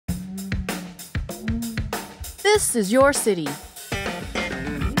This is your city.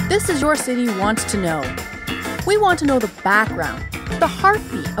 This is your city wants to know. We want to know the background, the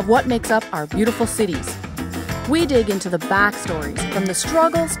heartbeat of what makes up our beautiful cities. We dig into the backstories, from the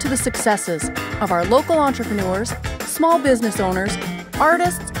struggles to the successes of our local entrepreneurs, small business owners,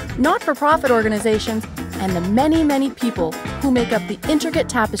 artists, not-for-profit organizations, and the many, many people who make up the intricate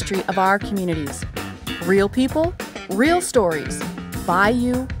tapestry of our communities. Real people, real stories, by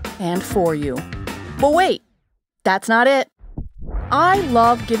you and for you. But wait, that's not it. I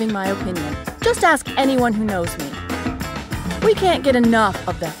love giving my opinion. Just ask anyone who knows me. We can't get enough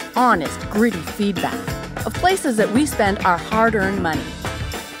of the honest, gritty feedback of places that we spend our hard-earned money.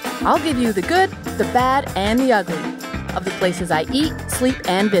 I'll give you the good, the bad, and the ugly of the places I eat, sleep,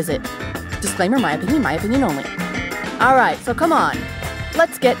 and visit. Disclaimer, my opinion only. All right, so come on,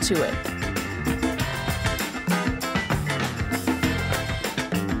 let's get to it.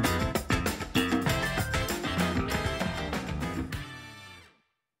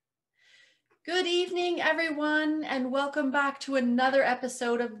 Good evening, everyone, and welcome back to another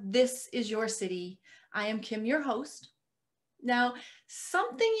episode of This Is Your City. I am Kim, your host. Now,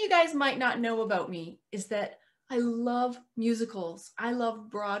 something you guys might not know about me is that I love musicals. I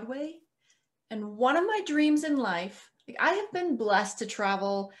love Broadway. And one of my dreams in life, I have been blessed to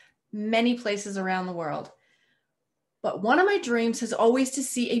travel many places around the world. But one of my dreams has always to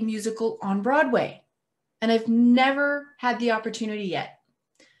see a musical on Broadway. And I've never had the opportunity yet.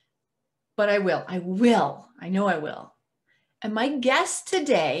 But I will. I know I will. And my guest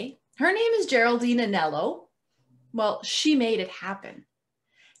today, her name is Geraldine Anello. Well, she made it happen.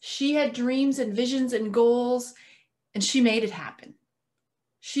 She had dreams and visions and goals, and she made it happen.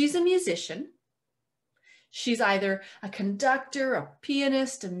 She's a musician. She's either a conductor, a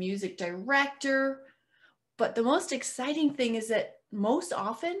pianist, a music director. But the most exciting thing is that most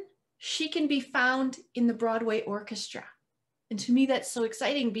often she can be found in the Broadway orchestra. And to me, that's so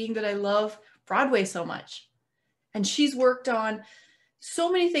exciting, being that I love Broadway so much. And she's worked on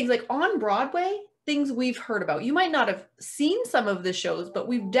so many things, like on Broadway, things we've heard about. You might not have seen some of the shows, but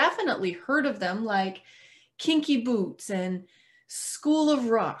we've definitely heard of them, like Kinky Boots and School of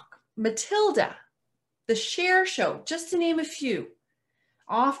Rock, Matilda, The Cher Show, just to name a few.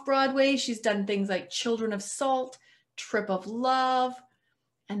 Off Broadway, she's done things like Children of Salt, Trip of Love,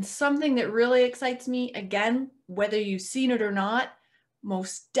 and something that really excites me, again, whether you've seen it or not,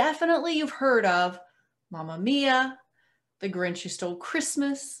 most definitely you've heard of Mamma Mia, The Grinch Who Stole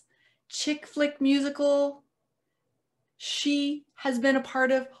Christmas, Chick Flick Musical. She has been a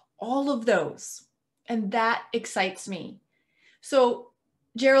part of all of those, and that excites me. So,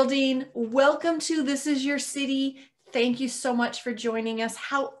 Geraldine, welcome to This Is Your City. Thank you so much for joining us.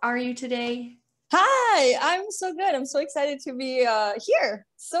 How are you today? Hi, I'm so good. I'm so excited to be here.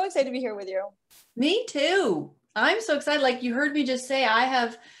 So excited to be here with you. Me too. I'm so excited. Like you heard me just say, I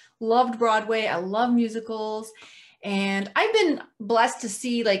have loved Broadway. I love musicals. And I've been blessed to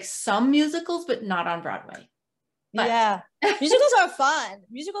see like some musicals, but not on Broadway. But yeah, musicals are fun.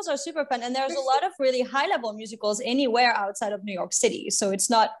 Musicals are super fun. And there's a lot of really high-level musicals anywhere outside of New York City. So it's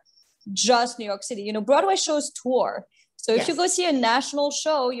not just New York City. You know, Broadway shows tour. So if you go see a national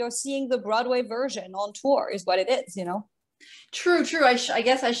show, you're seeing the Broadway version on tour is what it is, you know? True. I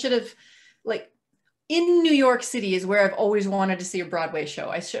guess I should have, like, in New York City is where I've always wanted to see a Broadway show.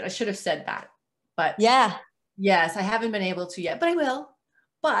 I should have said that. But yeah, yes, I haven't been able to yet, but I will.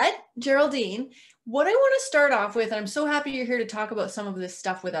 But Geraldine, what I want to start off with, and I'm so happy you're here to talk about some of this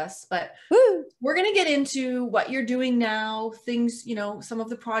stuff with us, but we're going to get into what you're doing now, things, you know, some of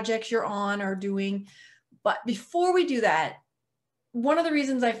the projects you're on are doing. But before we do that, one of the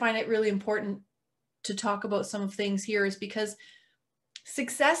reasons I find it really important to talk about some of things here is because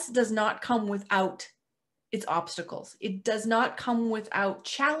success does not come without its obstacles. It does not come without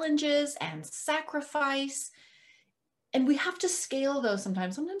challenges and sacrifice. And we have to scale those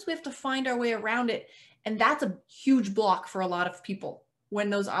sometimes. Sometimes we have to find our way around it. And that's a huge block for a lot of people.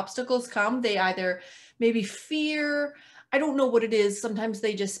 When those obstacles come, they either maybe fear, I don't know what it is. Sometimes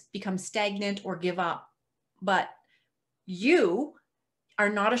they just become stagnant or give up. But you are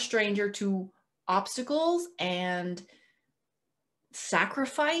not a stranger to obstacles and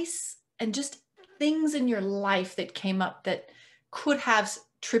sacrifice and just things in your life that came up that could have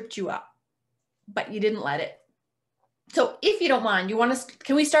tripped you up, but you didn't let it. So if you don't mind,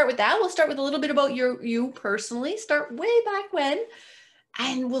 can we start with that? We'll start with a little bit about you personally, start way back when,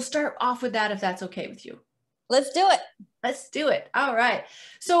 and we'll start off with that if that's okay with you. Let's do it. Let's do it. All right.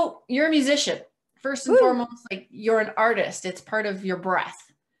 So you're a musician. First and foremost, like you're an artist. It's part of your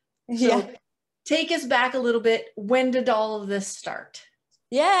breath. So take us back a little bit. When did all of this start?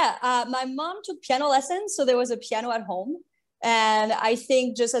 Yeah, my mom took piano lessons, so there was a piano at home. And I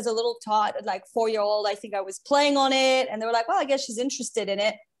think just as a little tot, like 4 year old, I think I was playing on it, and they were like, "Well, I guess she's interested in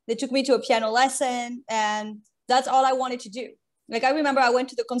it." They took me to a piano lesson, and that's all I wanted to do. Like I remember, I went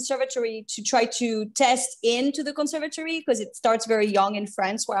to the conservatory to try to test into the conservatory because it starts very young in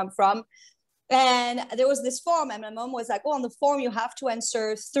France, where I'm from. And there was this form, and my mom was like, "Oh, on the form you have to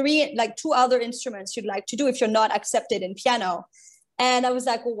answer two other instruments you'd like to do if you're not accepted in piano." And I was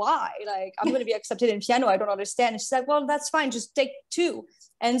like, "Well, why? Like, I'm going to be accepted in piano. I don't understand." And she's like, "Well, that's fine. Just take two."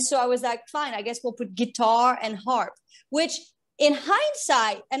 And so I was like, "Fine, I guess we'll put guitar and harp," which in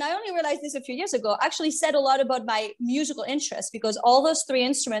hindsight, and I only realized this a few years ago, actually said a lot about my musical interest, because all those three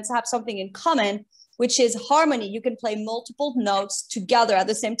instruments have something in common, which is harmony. You can play multiple notes together at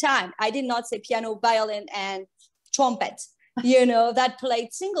the same time. I did not say piano, violin, and trumpet, that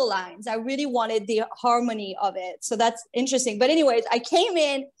played single lines. I really wanted the harmony of it. So that's interesting. But anyways, I came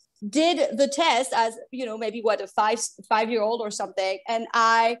in, did the test as, maybe a 5 year old or something. And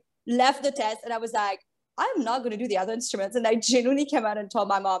I left the test and I was like, I'm not going to do the other instruments. And I genuinely came out and told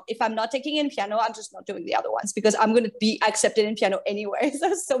my mom, if I'm not taking in piano, I'm just not doing the other ones because I'm going to be accepted in piano anyway.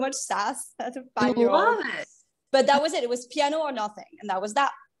 So so much sass as a 5 year old. Love it. But that was it. It was piano or nothing. And that was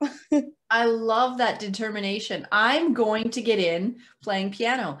that. I love that determination. I'm going to get in playing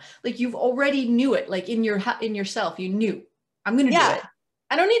piano. Like you've already knew it, like in yourself, you knew I'm going to do it.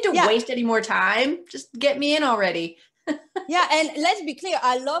 I don't need to waste any more time. Just get me in already. Yeah, and let's be clear,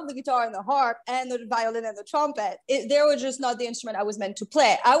 I love the guitar and the harp and the violin and the trumpet. They were just not the instrument I was meant to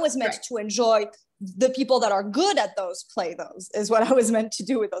play. I was meant to enjoy the people that are good at those, play those, is what I was meant to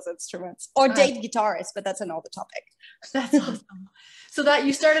do with those instruments. Or date guitarists, but that's another topic. That's awesome. So that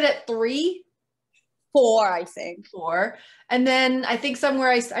you started at 3? 4, I think. 4. And then I think somewhere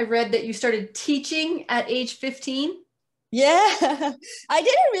I read that you started teaching at age 15. Yeah, I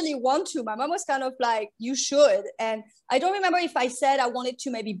didn't really want to. My mom was kind of like, you should. And I don't remember if I said I wanted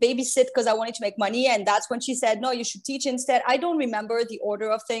to maybe babysit because I wanted to make money. And that's when she said, no, you should teach instead. I don't remember the order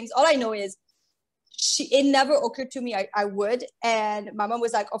of things. All I know is it never occurred to me I would. And my mom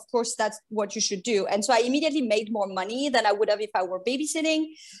was like, of course, that's what you should do. And so I immediately made more money than I would have if I were babysitting.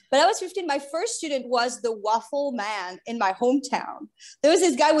 But I was 15. My first student was the waffle man in my hometown. There was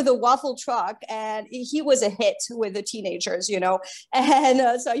this guy with a waffle truck, and he was a hit with the teenagers,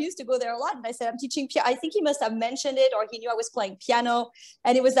 And so I used to go there a lot. And I said, I'm teaching piano. I think he must have mentioned it, or he knew I was playing piano.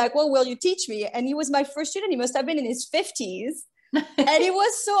 And he was like, well, will you teach me? And he was my first student. He must have been in his 50s. And it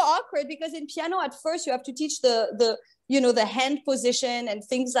was so awkward because in piano at first you have to teach the hand position and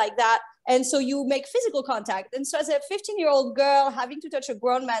things like that, and so you make physical contact. And so as a 15-year-old girl, having to touch a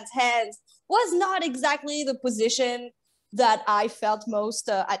grown man's hands was not exactly the position that I felt most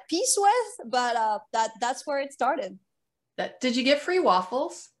at peace with, but that's where it started. Did you get free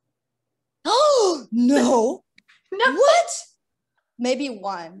waffles? Oh no. No. What? Maybe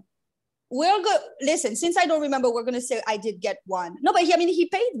one. We'll go. Listen, since I don't remember, we're going to say I did get one. No, but he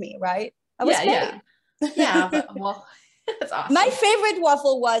paid me, right? I was paid. Yeah, but, well, that's awesome. My favorite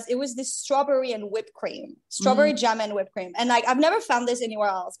waffle was this strawberry and whipped cream, strawberry jam and whipped cream. And like, I've never found this anywhere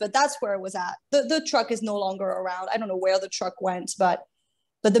else, but that's where it was at. The truck is no longer around. I don't know where the truck went, but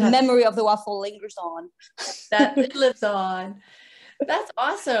the memory of the waffle lingers on. That it lives on. That's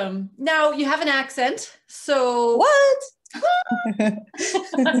awesome. Now you have an accent. So what?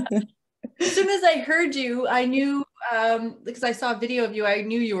 As soon as I heard you, I knew, because I saw a video of you, I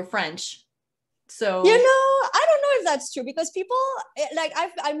knew you were French. So, I don't know if that's true, because people, like,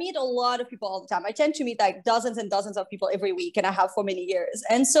 I meet a lot of people all the time. I tend to meet like dozens and dozens of people every week, and I have for many years.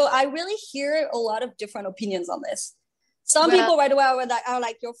 And so I really hear a lot of different opinions on this. Some people right away are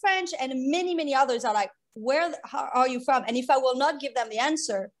like, you're French, and many, many others are like, how are you from? And if I will not give them the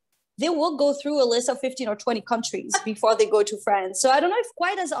answer, they will go through a list of 15 or 20 countries before they go to France. So I don't know if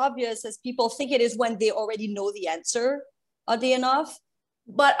quite as obvious as people think it is when they already know the answer, oddly enough.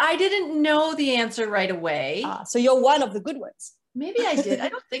 But I didn't know the answer right away. So you're one of the good ones. Maybe I did. I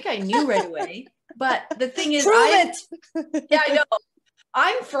don't think I knew right away. But the thing is, Prove it. Yeah, I know.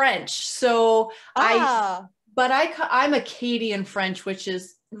 I'm French. So I'm Acadian French, which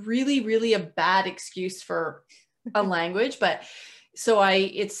is really, really a bad excuse for a language. But so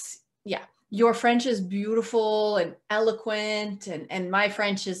your French is beautiful and eloquent, and my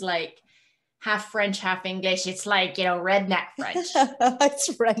French is like half French, half English. It's like, redneck French. It's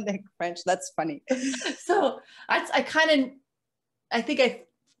redneck French. That's funny. So I think I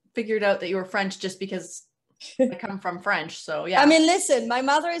figured out that you were French just because I come from French. So yeah. I mean, listen, my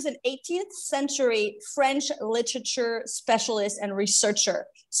mother is an 18th century French literature specialist and researcher.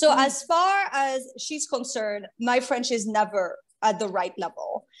 So as far as she's concerned, my French is never at the right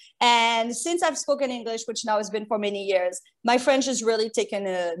level. And since I've spoken English, which now has been for many years, my French has really taken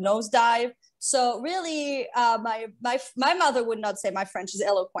a nosedive. So really, my mother would not say my French is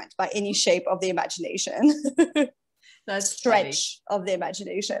eloquent by any shape of the imagination. That's stretch of the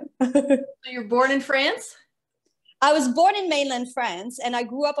imagination. So you're born in France? I was born in mainland France, and I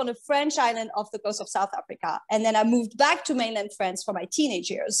grew up on a French island off the coast of South Africa. And then I moved back to mainland France for my teenage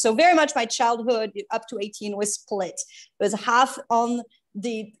years. So very much my childhood up to 18 was split. It was half in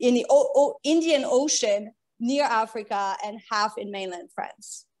the Indian Ocean near Africa and half in mainland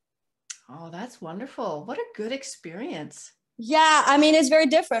France. Oh, that's wonderful. What a good experience. Yeah, I mean, it's very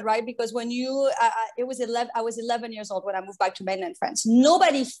different, right? Because when I was 11 years old when I moved back to mainland France.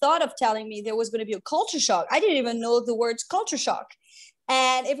 Nobody thought of telling me there was going to be a culture shock. I didn't even know the words culture shock.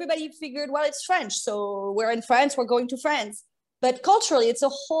 And everybody figured, well, it's French. So we're in France, we're going to France. But culturally, it's a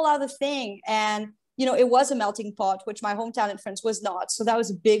whole other thing. And, you know, it was a melting pot, which my hometown in France was not. So that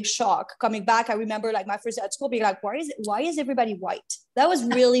was a big shock. Coming back, I remember like my first day at school being like, why is everybody white? That was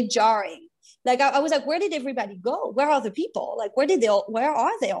really jarring. Like I was like, where did everybody go? Where are the people? Like, where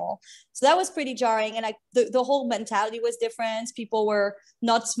are they all? So that was pretty jarring. And the whole mentality was different. People were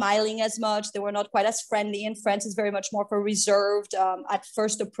not smiling as much. They were not quite as friendly. In France, it's very much more for reserved at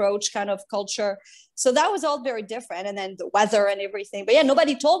first approach kind of culture. So that was all very different. And then the weather and everything. But yeah,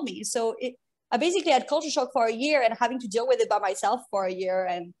 nobody told me. So I basically had culture shock for a year and having to deal with it by myself for a year.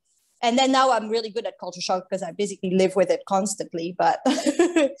 And then now I'm really good at culture shock because I basically live with it constantly. But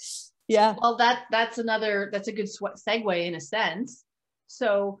yeah. Well, that's a good segue in a sense.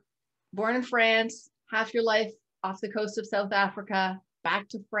 So born in France, half your life off the coast of South Africa, back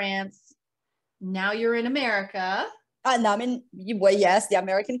to France. Now you're in America. Now I'm yes, the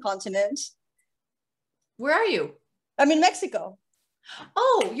American continent. Where are you? I'm in Mexico.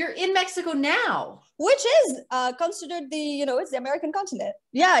 Oh, you're in Mexico now. Which is considered it's the American continent.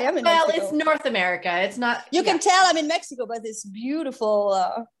 Yeah, I am in Mexico. Well, it's North America. It's not. You can tell I'm in Mexico by this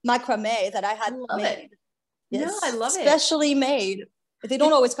beautiful macrame that I had made. Yes, no, I love it. Specially made. They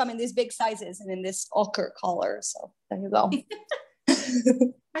don't always come in these big sizes and in this ochre color. So there you go.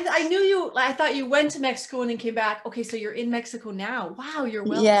 I thought you went to Mexico and then came back. Okay, so you're in Mexico now. Wow, you're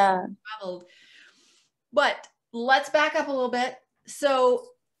well traveled. But let's back up a little bit. So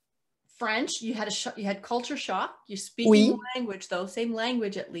French, you had culture shock. You're speaking language though, same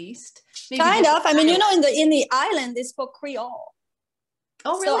language at least. Maybe kind of. I mean, in the island they spoke Creole.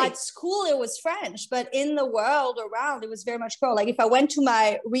 Oh, really? So at school it was French, but in the world around it was very much Creole. Like if I went to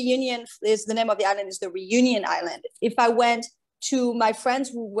my reunion, the name of the island is the Reunion Island. If I went to my friends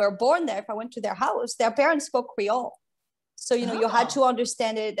who were born there, if I went to their house, their parents spoke Creole. So, you had to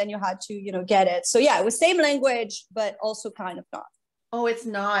understand it and you had to, get it. So yeah, it was same language, but also kind of not. Oh, it's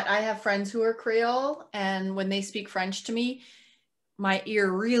not. I have friends who are Creole, and when they speak French to me, my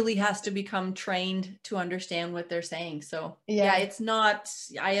ear really has to become trained to understand what they're saying. So yeah, it's not,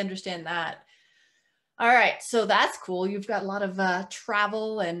 I understand that. All right. So that's cool. You've got a lot of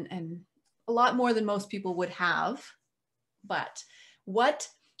travel and a lot more than most people would have. But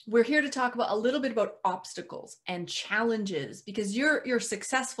we're here to talk about a little bit about obstacles and challenges, because you're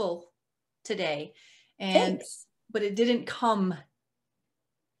successful today, but it didn't come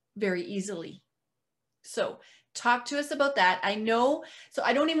very easily. So talk to us about that. I know, so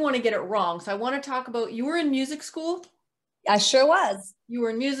I don't even want to get it wrong. So I want to talk about, you were in music school? I sure was. You were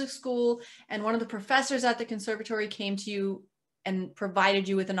in music school, and one of the professors at the conservatory came to you and provided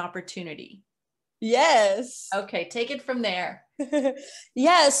you with an opportunity. Yes. Okay, take it from there.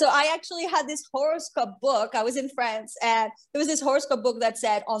 Yeah, so I actually had this horoscope book. I was in France, and there was this horoscope book that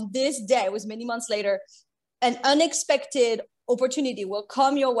said, on this day, it was many months later, an unexpected opportunity will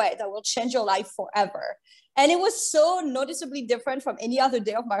come your way that will change your life forever. And it was so noticeably different from any other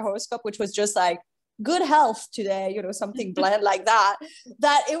day of my horoscope, which was just like good health today, something bland like that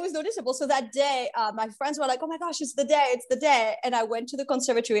it was noticeable. So that day, my friends were like, oh my gosh, it's the day. And I went to the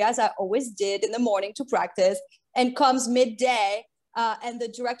conservatory, as I always did, in the morning to practice, and comes midday. And the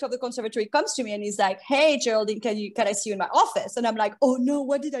director of the conservatory comes to me and he's like, hey, Geraldine, can I see you in my office? And I'm like, oh no,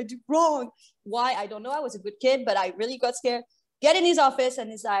 what did I do wrong? Why? I don't know. I was a good kid, but I really got scared. Get in his office, and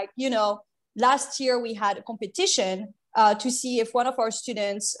he's like, last year we had a competition to see if one of our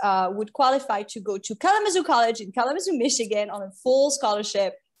students would qualify to go to Kalamazoo College in Kalamazoo, Michigan on a full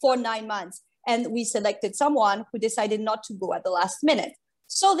scholarship for 9 months. And we selected someone who decided not to go at the last minute.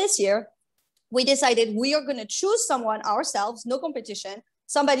 So this year, we decided we are going to choose someone ourselves, no competition,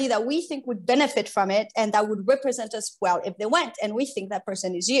 somebody that we think would benefit from it and that would represent us well if they went. And we think that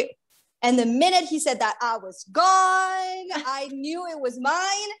person is you. And the minute he said that, I was gone. I knew it was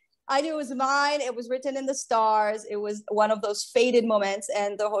mine. I knew it was mine. It was written in the stars. It was one of those fated moments,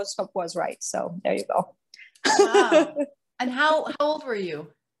 and the horoscope was right. So there you go. Wow. And how old were you?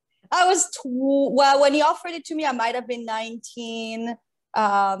 I was, well, when he offered it to me, I might have been 19.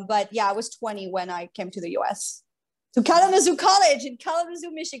 But yeah, I was 20 when I came to the US, to Kalamazoo College in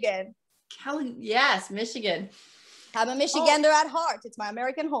Kalamazoo, Michigan. Yes, Michigan. I'm a Michigander at heart. It's my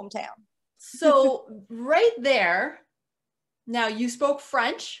American hometown. So right there, now you spoke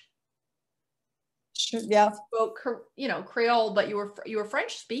French. Sure, yeah. Spoke, Creole, but you were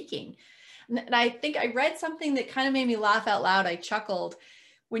French speaking. And I think I read something that kind of made me laugh out loud. I chuckled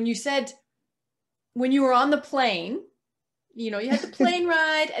when you said, when you were on the plane, you had the plane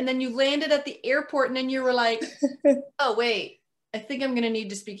ride and then you landed at the airport and then you were like, oh, wait, I think I'm going to need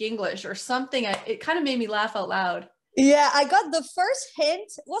to speak English or something. It kind of made me laugh out loud. Yeah, I got the first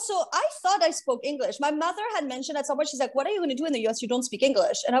hint. Well, so I thought I spoke English. My mother had mentioned at some point, she's like, what are you going to do in the US? You don't speak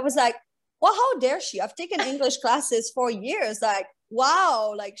English. And I was like, well, how dare she? I've taken English classes for years. Like,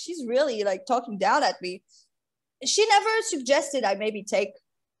 wow, like she's really like talking down at me. She never suggested I maybe take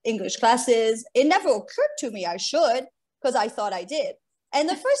English classes. It never occurred to me I should, because I thought I did. And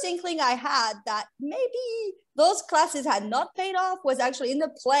the first inkling I had that maybe those classes had not paid off was actually in the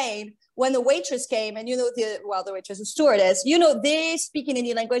plane when the waitress came, and the waitress, the stewardess, they speak in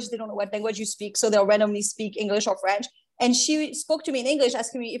any language. They don't know what language you speak, so they'll randomly speak English or French. And she spoke to me in English,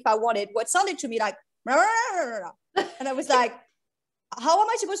 asking me if I wanted what sounded to me like, and I was like, how am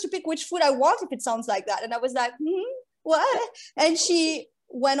I supposed to pick which food I want if it sounds like that? And I was like, what? And she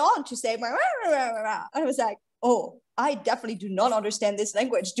went on to say, and I was like, oh, I definitely do not understand this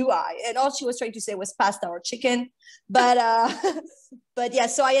language, do I? And all she was trying to say was pasta or chicken. But but yeah,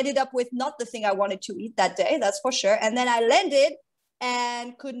 so I ended up with not the thing I wanted to eat that day, that's for sure. And then I landed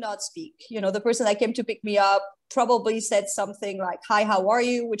and could not speak. The person that came to pick me up probably said something like, hi, how are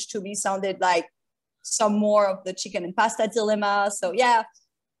you? Which to me sounded like some more of the chicken and pasta dilemma. So yeah,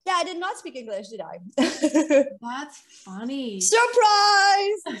 I did not speak English, did I? That's funny.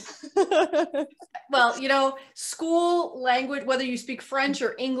 Surprise! Well, school language, whether you speak French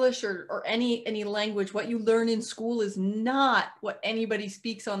or English or any language, what you learn in school is not what anybody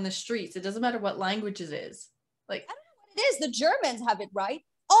speaks on the streets. It doesn't matter what language it is. Like, I don't know what it is. The Germans have it right.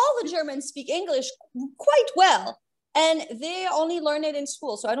 All the Germans speak English quite well, and they only learn it in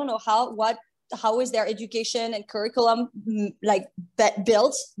school. So I don't know how is their education and curriculum like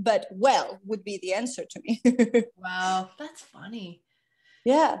built, but well would be the answer to me. Wow, that's funny.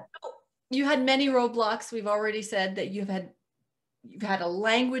 Yeah. You had many roadblocks. We've already said that you've had a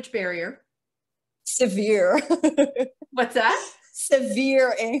language barrier. Severe. What's that?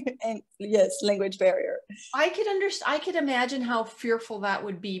 Severe and yes, language barrier. I could imagine how fearful that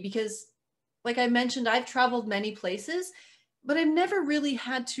would be, because like I mentioned, I've traveled many places, but I've never really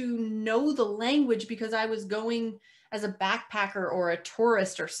had to know the language because I was going as a backpacker or a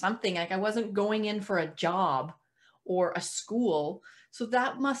tourist or something. Like I wasn't going in for a job or a school. So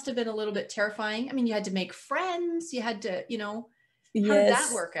that must have been a little bit terrifying. I mean, you had to make friends, you had to, how did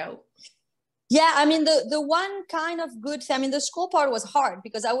that work out? Yeah, I mean, the one kind of good thing, I mean, the school part was hard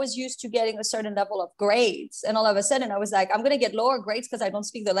because I was used to getting a certain level of grades. And all of a sudden I was like, I'm going to get lower grades because I don't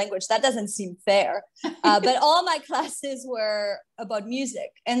speak the language. That doesn't seem fair. But all my classes were about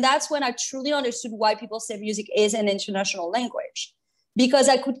music. And that's when I truly understood why people say music is an international language. Because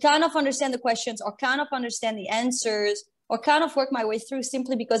I could kind of understand the questions or kind of understand the answers or kind of work my way through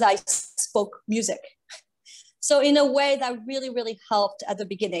simply because I spoke music. So in a way that really, really helped at the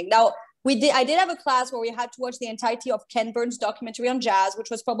beginning. Now, I did have a class where we had to watch the entirety of Ken Burns' documentary on jazz, which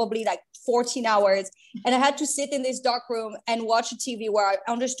was probably like 14 hours. And I had to sit in this dark room and watch a TV where I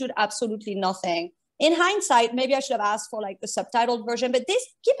understood absolutely nothing. In hindsight, maybe I should have asked for like the subtitled version, but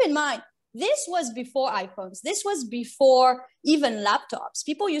keep in mind, this was before iPhones. This was before even laptops.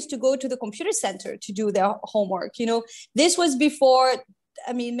 People used to go to the computer center to do their homework. This was before,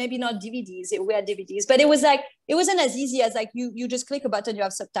 I mean, maybe not DVDs, we had DVDs, but it wasn't as easy as like you just click a button, you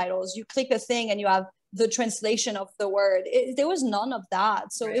have subtitles, you click a thing and you have the translation of the word. There was none of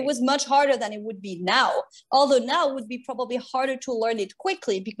that. So It was much harder than it would be now. Although now it would be probably harder to learn it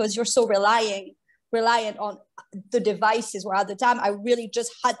quickly because you're so reliant on the devices, where at the time I really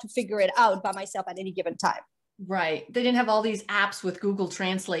just had to figure it out by myself at any given time. Right. They didn't have all these apps with Google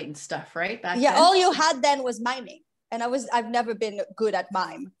Translate and stuff, right? Back then. All you had then was miming. And I've never been good at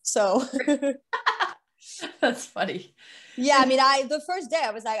mime. So that's funny. Yeah. I mean, the first day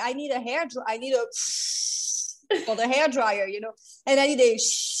I was like, I need a for the hair dryer, and I need a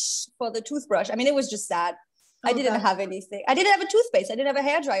for the toothbrush. I mean, it was just sad. I didn't have anything. I didn't have a toothpaste. I didn't have a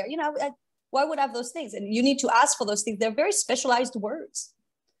hair dryer. Why would I have those things? And you need to ask for those things. They're very specialized words.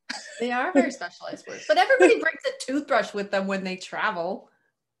 They are very specialized words, but everybody brings a toothbrush with them when they travel.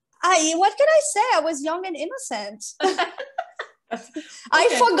 What can I say? I was young and innocent. Okay.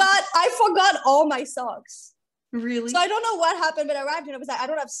 I forgot all my socks. Really? So I don't know what happened, but I arrived and I was like, I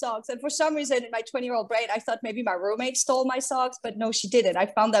don't have socks. And for some reason, in my 20-year-old brain, I thought maybe my roommate stole my socks, but no, she didn't. I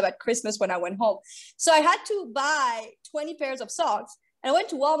found them at Christmas when I went home. So I had to buy 20 pairs of socks. And I went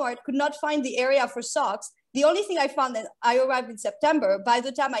to Walmart, could not find the area for socks. The only thing I found, that I arrived in September. By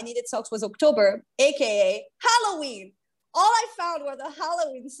the time I needed socks was October, AKA Halloween. All I found were the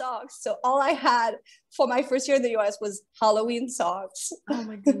Halloween socks. So all I had for my first year in the US was Halloween socks. Oh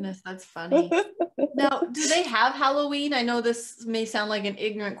my goodness, that's funny. Now, do they have Halloween? I know this may sound like an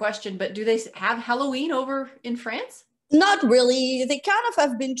ignorant question, but do they have Halloween over in France? Not really. They kind of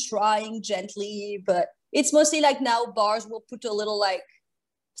have been trying gently, but it's mostly like now bars will put a little like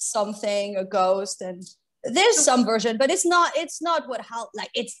something, a ghost, and there's some version, but it's not what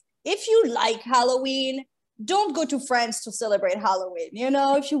it's, if you like Halloween, don't go to France to celebrate Halloween,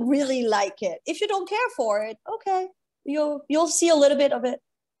 if you really like it. If you don't care for it, okay, you'll see a little bit of it.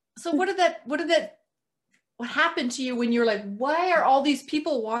 So what happened to you when you're like, why are all these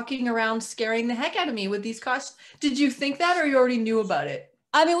people walking around scaring the heck out of me with these costumes? Did you think that, or you already knew about it?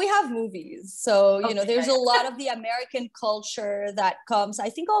 I mean, we have movies. So, there's a lot of the American culture that comes, I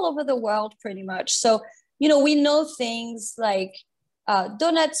think, all over the world pretty much. So, we know things like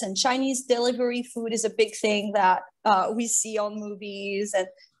donuts and Chinese delivery food is a big thing that we see on movies. And,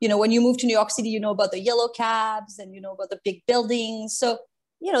 when you move to New York City, you know about the yellow cabs and you know about the big buildings. So,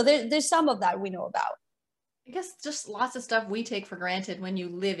 there's some of that we know about. I guess just lots of stuff we take for granted when you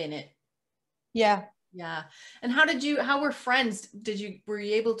live in it. Yeah. Yeah. And how were friends? Were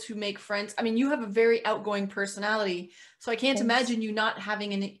you able to make friends? I mean, you have a very outgoing personality, so I can't imagine you not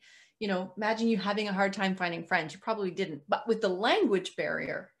having imagine you having a hard time finding friends. You probably didn't, but with the language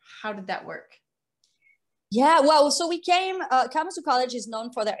barrier, how did that work? Yeah, well, so we Kalamazoo College is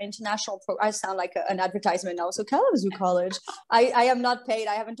known for their international I sound like an advertisement now. So Kalamazoo College, I am not paid.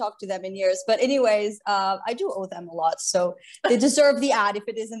 I haven't talked to them in years. But anyways, I do owe them a lot. So they deserve the ad if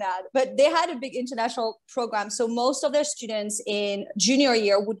it is an ad. But they had a big international program. So most of their students in junior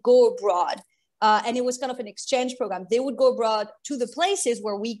year would go abroad. And it was kind of an exchange program. They would go abroad to the places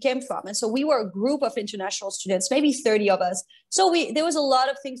where we came from. And so we were a group of international students, maybe 30 of us. So there was a lot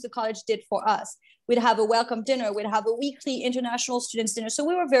of things the college did for us. We'd have a welcome dinner. We'd have a weekly international students dinner. So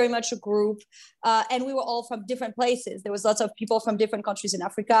we were very much a group, and we were all from different places. There was lots of people from different countries in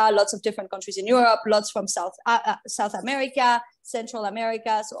Africa, lots of different countries in Europe, lots from South America, Central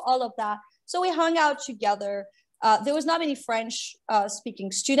America, so all of that. So we hung out together. There was not many French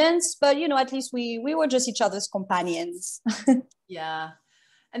speaking students, but, at least we were just each other's companions. Yeah.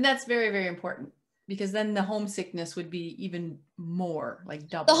 And that's very, very important, because then the homesickness would be even more, like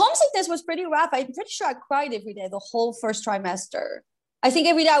double. The homesickness was pretty rough. I'm pretty sure I cried every day the whole first trimester. I think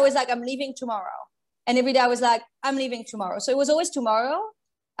every day I was like, I'm leaving tomorrow. And every day I was like, I'm leaving tomorrow. So it was always tomorrow.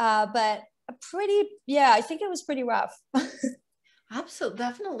 But I think it was pretty rough. Absolutely.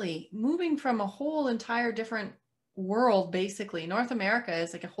 Definitely. Moving from a whole entire different world, basically. North America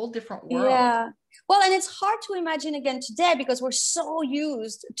is like a whole different world. Yeah. Well, and it's hard to imagine again today because we're so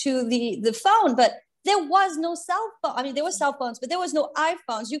used to the phone, but there was no cell phone. I mean, there were cell phones, but there was no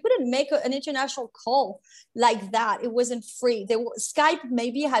iPhones. You couldn't make an international call like that. It wasn't free. Skype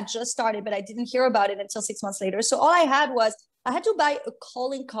maybe had just started, but I didn't hear about it until 6 months later. So all I had to buy a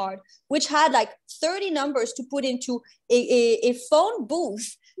calling card, which had like 30 numbers to put into a phone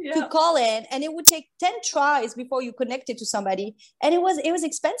booth to call in, and it would take 10 tries before you connected to somebody. And it was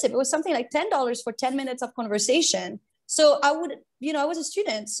expensive. It was something like $10 for 10 minutes of conversation. So I was a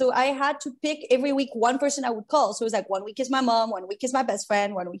student. So I had to pick every week one person I would call. So it was like 1 week is my mom, 1 week is my best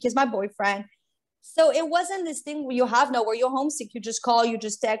friend, 1 week is my boyfriend. So it wasn't this thing where you have now where you're homesick, you just call, you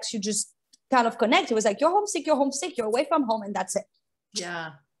just text, you just kind of connect. It was like, you're homesick, you're away from home, and that's it.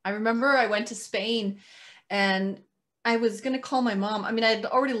 Yeah. I remember I went to Spain and I was going to call my mom. I mean, I'd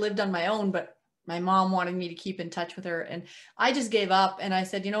already lived on my own, but my mom wanted me to keep in touch with her. And I just gave up and I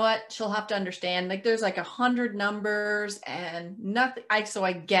said, you know what? She'll have to understand. Like there's like 100 numbers and nothing. So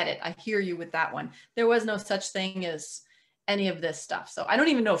I get it. I hear you with that one. There was no such thing as any of this stuff. So I don't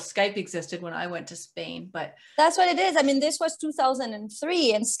even know if Skype existed when I went to Spain, but that's what it is. I mean, this was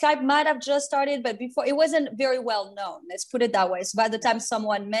 2003 and Skype might have just started, but before it wasn't very well known. Let's put it that way. So by the time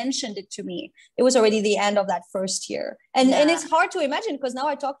someone mentioned it to me, it was already the end of that first year. And it's hard to imagine because now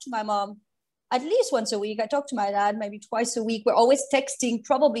I talk to my mom at least once a week. I talk to my dad maybe twice a week. We're always texting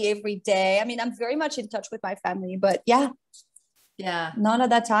probably every day. I mean, I'm very much in touch with my family, but yeah, none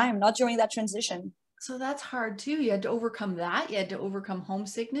of that time, not during that transition. So that's hard too. You had to overcome that. You had to overcome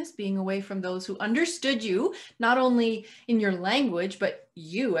homesickness, being away from those who understood you, not only in your language, but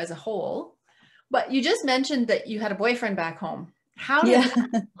you as a whole. But you just mentioned that you had a boyfriend back home. How did Yeah.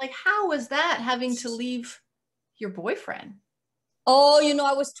 that, like, how was that having to leave your boyfriend? Oh,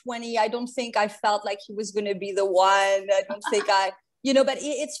 I was 20. I don't think I felt like he was going to be the one. I don't think but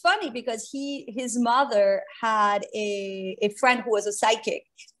it's funny because his mother had a friend who was a psychic.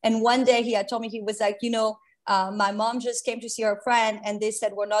 And one day he had told me, he was like, my mom just came to see her friend and they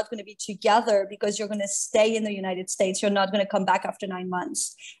said, we're not going to be together because you're going to stay in the United States. You're not going to come back after 9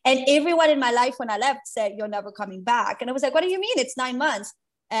 months. And everyone in my life when I left said, you're never coming back. And I was like, what do you mean? It's 9 months.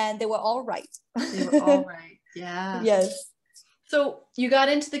 And they were all right. They were all right. Yeah. Yes. So you got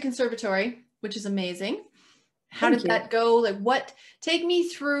into the conservatory, which is amazing. How Thank did that go? Like take me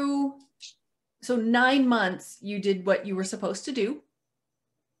through. So 9 months you did what you were supposed to do.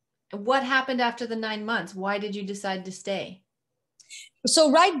 What happened after the 9 months? Why did you decide to stay? So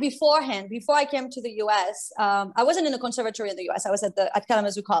right beforehand, before I came to the US, I wasn't in the conservatory in the US. I was at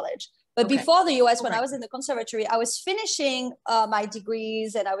Kalamazoo College. But Okay. before the US, when I was in the conservatory, I was finishing my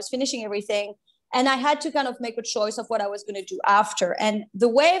degrees and I was finishing everything. And I had to kind of make a choice of what I was going to do after. And the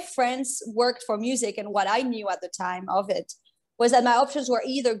way France worked for music and what I knew at the time of it was that my options were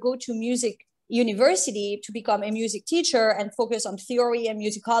either go to music university to become a music teacher and focus on theory and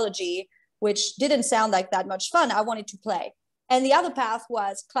musicology, which didn't sound like that much fun. I wanted to play. And the other path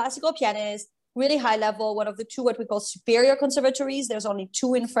was classical pianist, really high level, one of the two what we call superior conservatories. There's only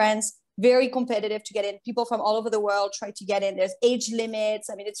two in France, very competitive to get in. People from all over the world try to get in. There's age limits.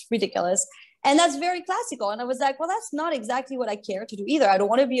 I mean, it's ridiculous. And that's very classical. And I was like, well, that's not exactly what I care to do either. I don't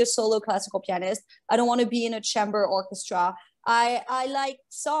want to be a solo classical pianist. I don't want to be in a chamber orchestra. I like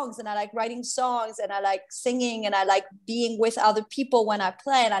songs and I like writing songs and I like singing and I like being with other people when I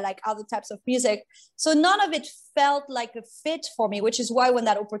play and I like other types of music. So none of it felt like a fit for me, which is why when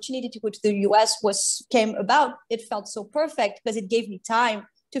that opportunity to go to the US came about, it felt so perfect because it gave me time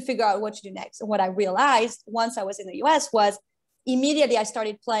to figure out what to do next. And what I realized once I was in the US was immediately I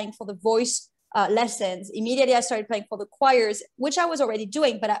started playing for the voice lessons. Immediately I started playing for the choirs, which I was already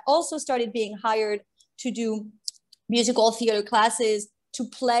doing, but I also started being hired to do musical theater classes, to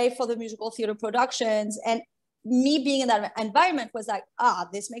play for the musical theater productions. And me being in that environment was like,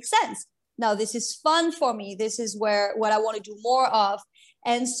 this makes sense. Now this is fun for me. This is what I want to do more of.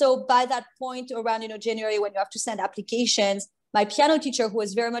 And so by that point around, January, when you have to send applications, my piano teacher, who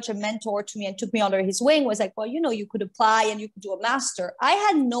was very much a mentor to me and took me under his wing, was like, well, you could apply and you could do a master. I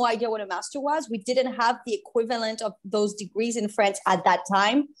had no idea what a master was. We didn't have the equivalent of those degrees in France at that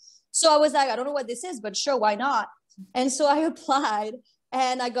time. So I was like, I don't know what this is, but sure, why not? And so I applied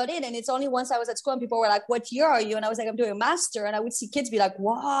and I got in. And it's only once I was at school and people were like, what year are you? And I was like, I'm doing a master. And I would see kids be like,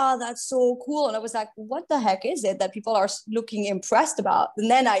 wow, that's so cool. And I was like, what the heck is it that people are looking impressed about?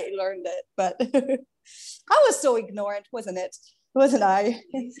 And then I learned it. But I was so ignorant, wasn't it? Wasn't I?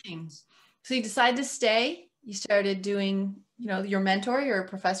 Amazing. So you decided to stay. You started doing, your mentor, your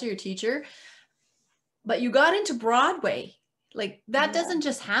professor, your teacher, but you got into Broadway. Like that doesn't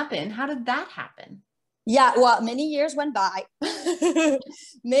just happen. How did that happen? Yeah, well, many years went by,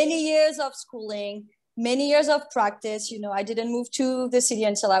 many years of schooling, many years of practice. I didn't move to the city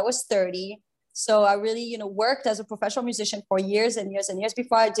until I was 30. So I really, worked as a professional musician for years and years and years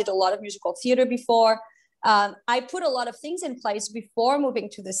before. I did a lot of musical theater before. I put a lot of things in place before moving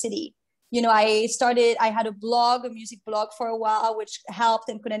to the city. I had a music blog for a while, which helped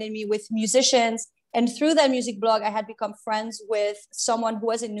and connected me with musicians. And through that music blog, I had become friends with someone who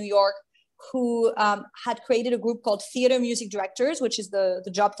was in New York who had created a group called Theater Music Directors, which is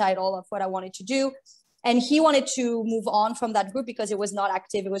the job title of what I wanted to do. And he wanted to move on from that group because it was not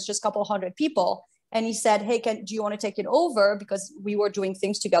active. It was just a couple hundred people. And he said, hey, do you want to take it over? Because we were doing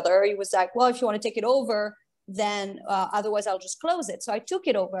things together. He was like, well, if you want to take it over, then otherwise I'll just close it. So I took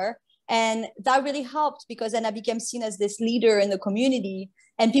it over. And that really helped because then I became seen as this leader in the community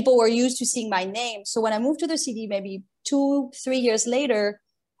and people were used to seeing my name. So when I moved to the city, maybe 2-3 years later,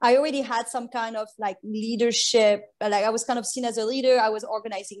 I already had some kind of like leadership. Like I was kind of seen as a leader. I was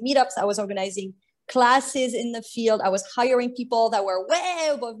organizing meetups. I was organizing classes in the field. I was hiring people that were way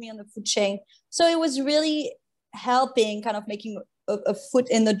above me on the food chain. So it was really helping kind of making a foot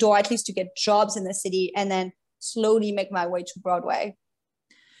in the door, at least to get jobs in the city and then slowly make my way to Broadway.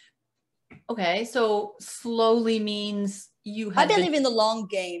 Okay. So slowly means I believe in the long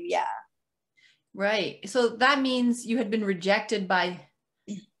game. Yeah. Right. So that means you had been rejected by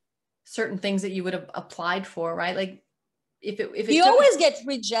certain things that you would have applied for, right? Like you always get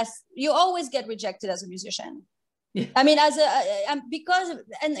rejected as a musician. Yeah. I mean,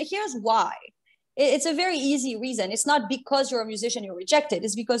 and here's why. It's a very easy reason. It's not because you're a musician you're rejected.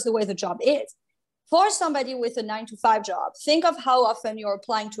 It's because the way the job is. For somebody with a 9 to 5 job, think of how often you're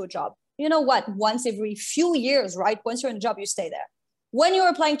applying to a job. You know what? Once every few years, right? Once you're in a job, you stay there. When you're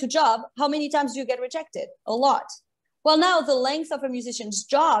applying to job, how many times do you get rejected? A lot. Well, now the length of a musician's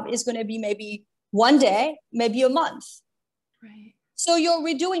job is going to be maybe one day, maybe a month. Right. So you're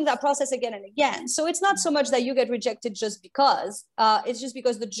redoing that process again and again. So it's not so much that you get rejected just because, it's just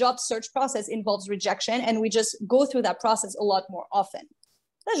because the job search process involves rejection, and we just go through that process a lot more often.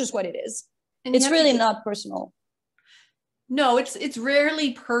 That's just what it is. And it's really not personal. No, it's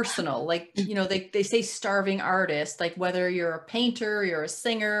rarely personal. Like, you know, they say starving artist, like whether you're a painter, you're a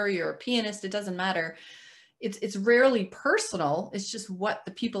singer, you're a pianist, it doesn't matter. It's rarely personal. It's just what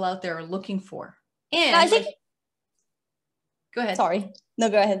the people out there are looking for. And I think, go ahead. Sorry. No,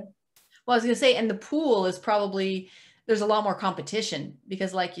 go ahead. Well, I was going to say, and the pool is probably, there's a lot more competition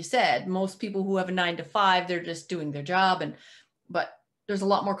because like you said, most people who have a 9 to 5, they're just doing their job. But there's a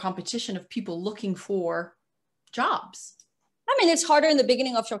lot more competition of people looking for jobs. I mean, it's harder in the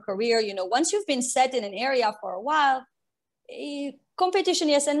beginning of your career. You know, once you've been set in an area for a while, competition,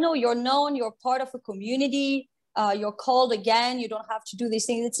 yes and no. You're known, you're part of a community, you're called again, you don't have to do these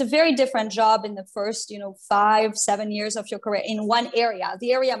things. It's a very different job in the first, 5-7 years of your career in one area.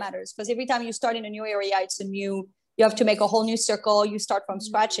 The area matters because every time you start in a new area, you have to make a whole new circle. You start from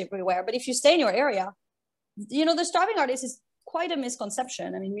scratch everywhere. But if you stay in your area, the starving artist is quite a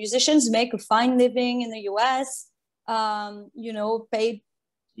misconception. I mean, musicians make a fine living in the US, paid,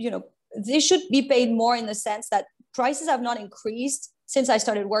 they should be paid more in the sense that prices have not increased since I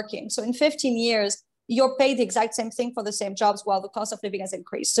started working. So in 15 years, you're paid the exact same thing for the same jobs while the cost of living has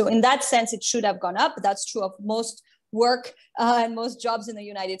increased. So in that sense, it should have gone up. That's true of most work and most jobs in the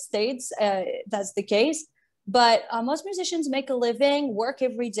United States. That's the case. But most musicians make a living, work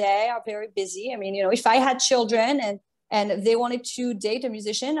every day, are very busy. I mean, if I had children and they wanted to date a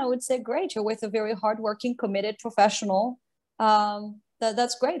musician, I would say, great, you're with a very hardworking, committed professional.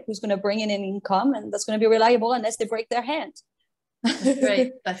 That's great. Who's going to bring in an income and that's going to be reliable unless they break their hand. That's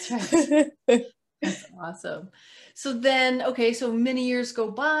right. That's right. That's awesome. So then, okay, so many years go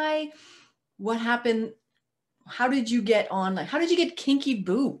by. What happened? How did you get on? Like, how did you get Kinky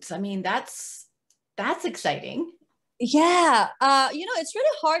Boots? I mean, that's exciting. Yeah. It's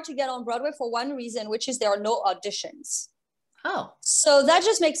really hard to get on Broadway for one reason, which is there are no auditions. Oh. So that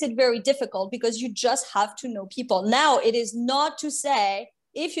just makes it very difficult because you just have to know people. Now, it is not to say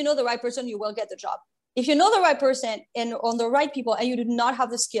if you know the right person, you will get the job. If you know the right person and on the right people and you do not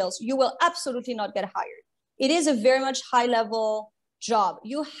have the skills, you will absolutely not get hired. It is a very much high level job.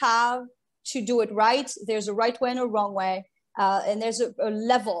 You have to do it right. There's a right way and a wrong way. And there's a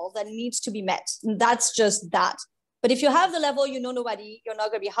level that needs to be met. And that's just that. But if you have the level, you know nobody, you're not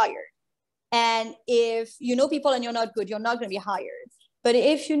going to be hired. And if you know people and you're not good, you're not going to be hired. But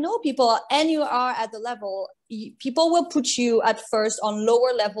if you know people and you are at the level, people will put you at first on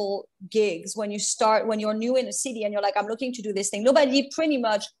lower level gigs when you're new in a city and you're like, I'm looking to do this thing. Nobody pretty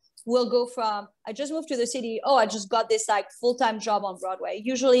much will go from, I just moved to the city. Oh, I just got this like full-time job on Broadway.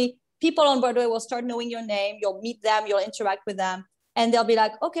 Usually people on Broadway will start knowing your name. You'll meet them, you'll interact with them. And they'll be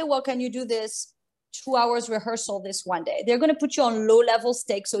like, okay, well, can you do this 2 hours rehearsal this one day? They're going to put you on low level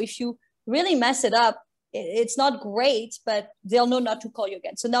stakes. So if you really mess it up, it's not great, but they'll know not to call you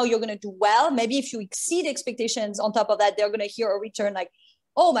again. So now you're going to do well. Maybe if you exceed expectations on top of that, they're going to hear a return like,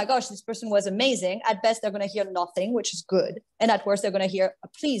 oh my gosh, this person was amazing. At best, they're going to hear nothing, which is good. And at worst, they're going to hear,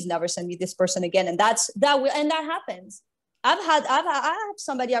 please never send me this person again. And that happens. I have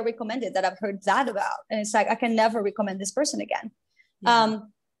somebody I recommended that I've heard that about. And it's like, I can never recommend this person again. Yeah.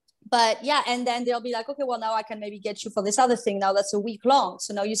 But yeah, and then they'll be like, okay, well, now I can maybe get you for this other thing. Now that's a week long.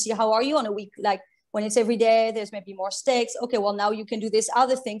 So now you see, how are you on a week? Like when it's every day, there's maybe more stakes. Okay, well, now you can do this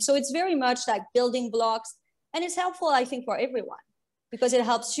other thing. So it's very much like building blocks. And it's helpful, I think, for everyone, because it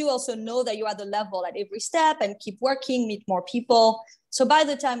helps you also know that you're at the level at every step and keep working, meet more people. So by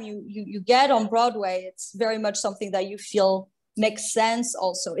the time you get on Broadway, it's very much something that you feel makes sense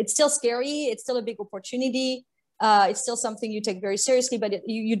also. It's still scary. It's still a big opportunity. It's still something you take very seriously, but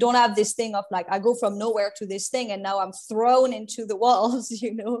you don't have this thing of like, I go from nowhere to this thing and now I'm thrown into the walls,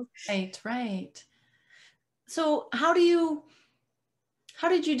 Right. So how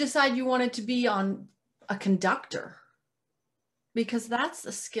did you decide you wanted to be on a conductor? Because that's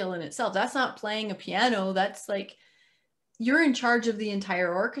a skill in itself. That's not playing a piano. That's like, you're in charge of the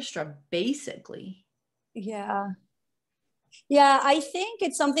entire orchestra, basically. Yeah. Yeah, I think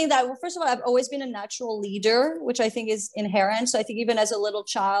it's something that, well, first of all, I've always been a natural leader, which I think is inherent. So I think even as a little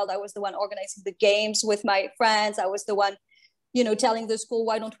child, I was the one organizing the games with my friends. I was the one telling the school,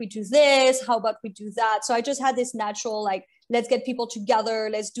 why don't we do this? How about we do that? So I just had this natural, like, let's get people together,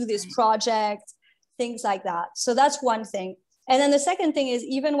 let's do this project, things like that. So that's one thing. And then the second thing is,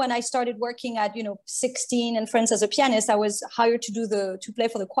 even when I started working at, 16 and friends as a pianist, I was hired to play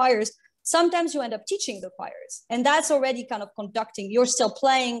for the choirs. Sometimes you end up teaching the choirs, and that's already kind of conducting. You're still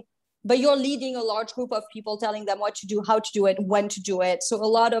playing, but you're leading a large group of people, telling them what to do, how to do it, when to do it. So a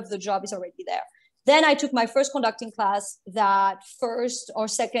lot of the job is already there. Then I took my first conducting class that first or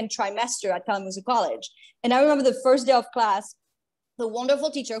second trimester at Kalamazoo College. And I remember the first day of class, the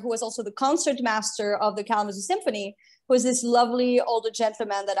wonderful teacher, who was also the concert master of the Kalamazoo Symphony, was this lovely older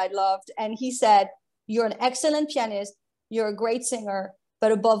gentleman that I loved. And he said, you're an excellent pianist, you're a great singer,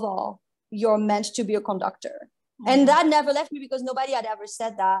 but above all, you're meant to be a conductor. And that never left me, because nobody had ever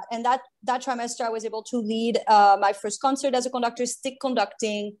said that. And that trimester, I was able to lead my first concert as a conductor, stick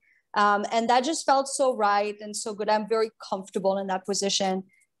conducting. And that just felt so right and so good. I'm very comfortable in that position.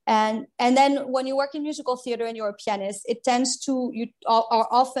 And then when you work in musical theater and you're a pianist, you are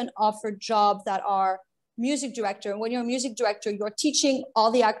often offered jobs that are music director. And when you're a music director, you're teaching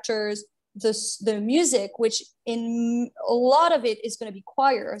all the actors the music, which in a lot of it is going to be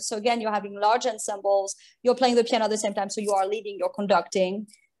choir. So again, you're having large ensembles, you're playing the piano at the same time. So you are leading, you're conducting,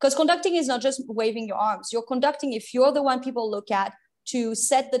 because conducting is not just waving your arms. You're conducting if you're the one people look at, to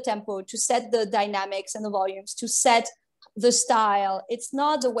set the tempo, to set the dynamics and the volumes, to set the style. It's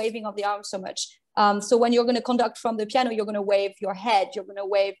not the waving of the arms so much. So when you're going to conduct from the piano, you're going to wave your head, you're going to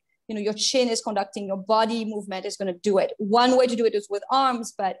wave, your chin is conducting, your body movement is going to do it. One way to do it is with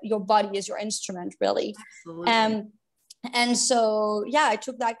arms, but your body is your instrument, really. Absolutely. And so, yeah, I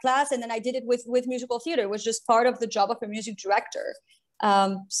took that class, and then I did it with musical theater, which is part of the job of a music director.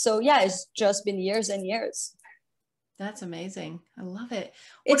 So yeah, it's just been years and years. That's amazing. I love it.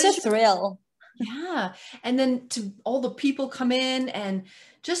 It's a thrill. Yeah. And then to all the people come in, and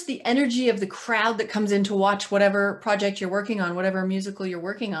just the energy of the crowd that comes in to watch whatever project you're working on, whatever musical you're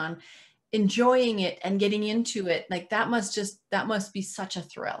working on, enjoying it and getting into it. Like that must be such a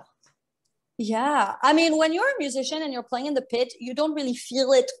thrill. Yeah. I mean, when you're a musician and you're playing in the pit, you don't really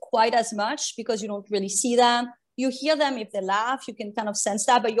feel it quite as much, because you don't really see them. You hear them if they laugh, you can kind of sense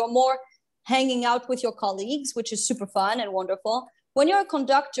that, but you're more hanging out with your colleagues, which is super fun and wonderful. When you're a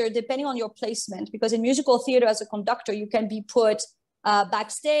conductor, depending on your placement, because in musical theater as a conductor, you can be put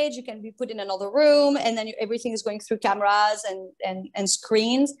backstage, you can be put in another room, and then everything is going through cameras and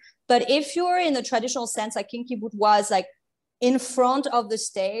screens. But if you're in the traditional sense, like Kinky Boot was, like in front of the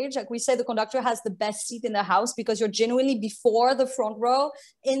stage, like we say, the conductor has the best seat in the house, because you're genuinely before the front row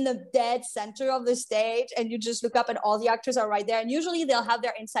in the dead center of the stage, and you just look up and all the actors are right there. And usually they'll have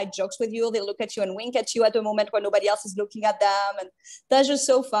their inside jokes with you. They'll look at you and wink at you at the moment where nobody else is looking at them. And that's just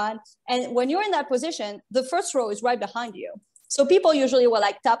so fun. And when you're in that position, the first row is right behind you. So people usually will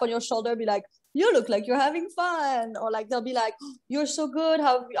like tap on your shoulder, be like, you look like you're having fun. Or like, they'll be like, oh, you're so good.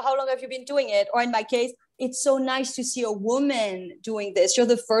 How long have you been doing it? Or in my case, it's so nice to see a woman doing this. You're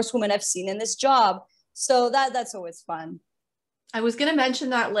the first woman I've seen in this job. So that's always fun. I was going to mention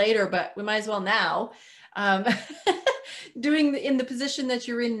that later, but we might as well now. Doing in the position that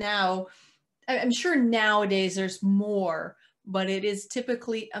you're in now, I'm sure nowadays there's more, but it is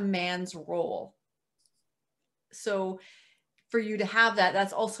typically a man's role. So for you to have that,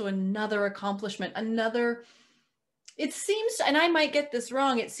 that's also another accomplishment. It seems, and I might get this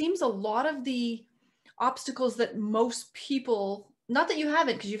wrong, it seems a lot of the obstacles that most people, not that you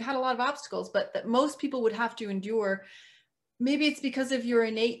haven't, because you've had a lot of obstacles, but that most people would have to endure, maybe it's because of your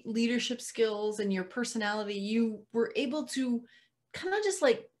innate leadership skills and your personality, you were able to kind of just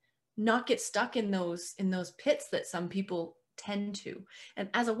like not get stuck in those pits that some people tend to. And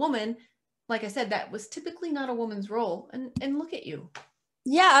as a woman, like I said, that was typically not a woman's role. And look at you.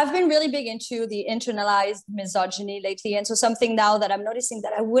 Yeah, I've been really big into the internalized misogyny lately. And so something now that I'm noticing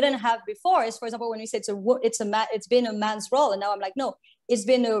that I wouldn't have before is, for example, when you say it's been a man's role. And now I'm like, no, it's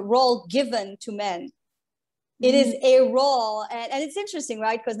been a role given to men. It is a role. And it's interesting,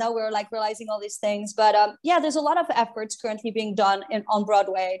 right? Because now we're like realizing all these things. But yeah, there's a lot of efforts currently being done on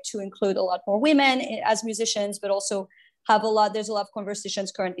Broadway to include a lot more women as musicians, but also there's a lot of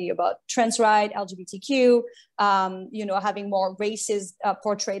conversations currently about trans rights, LGBTQ, having more races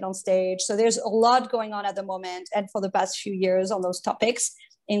portrayed on stage. So there's a lot going on at the moment and for the past few years on those topics,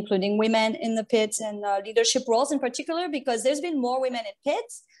 including women in the pits and leadership roles in particular, because there's been more women in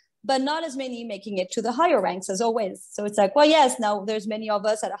pits, but not as many making it to the higher ranks as always. So it's like, well, yes, now there's many of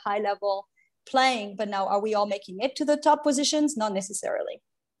us at a high level playing, but now are we all making it to the top positions? Not necessarily.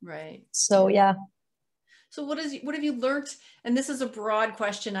 Right. So yeah. So what have you learned? And this is a broad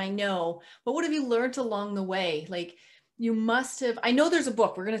question, I know, but what have you learned along the way? Like, You must have, I know there's a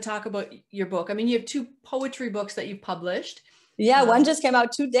book. We're going to talk about your book. I mean, you have 2 poetry books that you've published. Yeah, one just came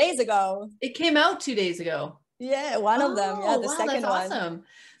out 2 days ago. It came out 2 days ago. Yeah, one of them. Yeah, the wow, second that's one. Awesome.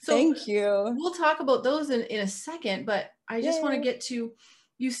 So thank you. We'll talk about those in a second, but I just want to get to,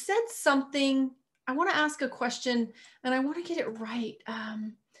 you said something, I want to ask a question and I want to get it right.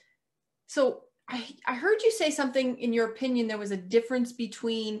 So I heard you say something, in your opinion, there was a difference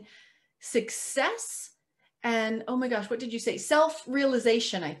between success and, oh my gosh, what did you say?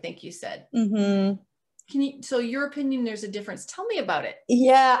 Self-realization, I think you said. So your opinion, there's a difference. Tell me about it.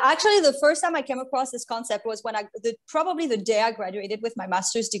 Yeah, actually, the first time I came across this concept was when probably the day I graduated with my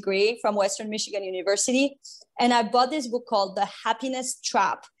master's degree from Western Michigan University. And I bought this book called The Happiness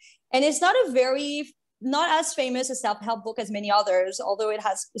Trap. And it's not as famous a self-help book as many others, although it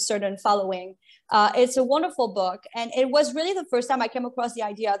has a certain following. It's a wonderful book. And it was really the first time I came across the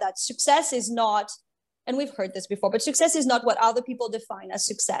idea that success is not, and we've heard this before, but success is not what other people define as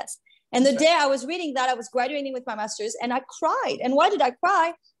success. And the day I was reading that, I was graduating with my master's and I cried. And why did I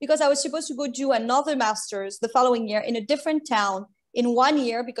cry? Because I was supposed to go do another master's the following year in a different town in 1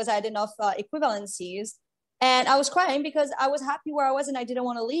 year because I had enough equivalencies. And I was crying because I was happy where I was and I didn't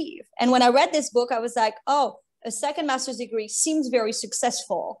want to leave. And when I read this book, I was like, oh, a second master's degree seems very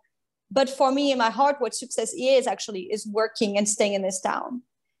successful. But for me, in my heart, what success is working and staying in this town.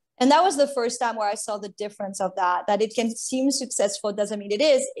 And that was the first time where I saw the difference of that it can seem successful doesn't mean it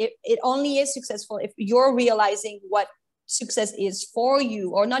is. It only is successful if you're realizing what success is for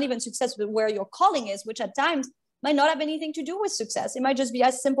you, or not even success, but where your calling is, which at times might not have anything to do with success. It might just be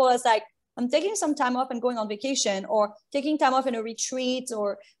as simple as like, I'm taking some time off and going on vacation, or taking time off in a retreat,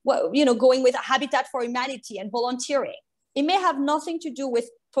 or going with Habitat for Humanity and volunteering. It may have nothing to do with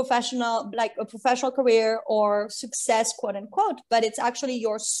like a professional career or success, quote unquote, but it's actually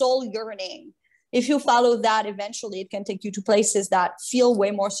your soul yearning. If you follow that, eventually it can take you to places that feel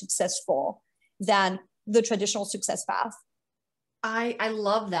way more successful than the traditional success path. I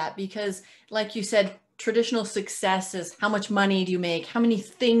love that, because like you said, traditional success is how much money do you make? How many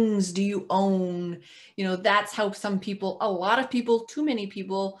things do you own? That's how a lot of people, too many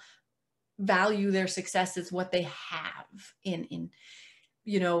people value their success as what they have in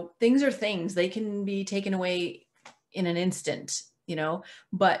things are things. They can be taken away in an instant,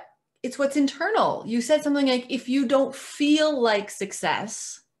 but it's what's internal. You said something like, if you don't feel like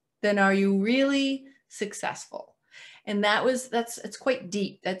success, then are you really successful? And it's quite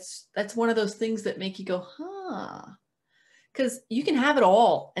deep. That's one of those things that make you go, huh? Because you can have it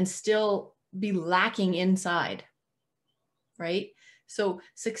all and still be lacking inside, right? So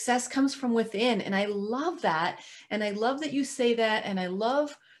success comes from within. And I love that. And I love that you say that. And I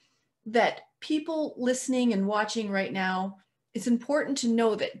love that people listening and watching right now, it's important to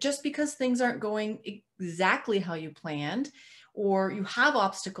know that just because things aren't going exactly how you planned, or you have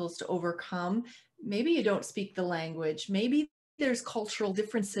obstacles to overcome, maybe you don't speak the language, maybe there's cultural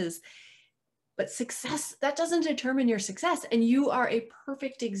differences, but success, that doesn't determine your success. And you are a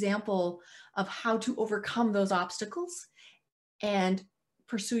perfect example of how to overcome those obstacles and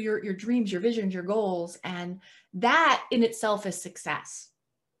pursue your dreams, your visions, your goals. And that in itself is success.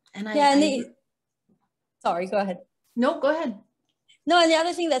 And sorry, go ahead. No, go ahead. No, and the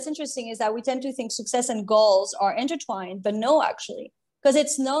other thing that's interesting is that we tend to think success and goals are intertwined, but no, actually, because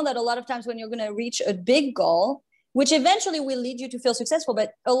it's known that a lot of times when you're going to reach a big goal, which eventually will lead you to feel successful,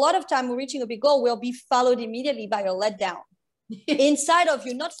 but a lot of time reaching a big goal will be followed immediately by a letdown inside of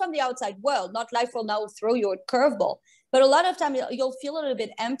you, not from the outside world. Not life will now throw you a curveball, but a lot of time you'll feel a little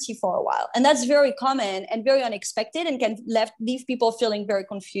bit empty for a while. And that's very common and very unexpected, and can leave people feeling very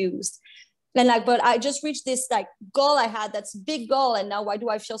confused. And but I just reached this goal I had, that's a big goal, and now why do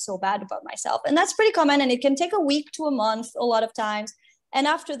I feel so bad about myself? And that's pretty common, and it can take a week to a month a lot of times. And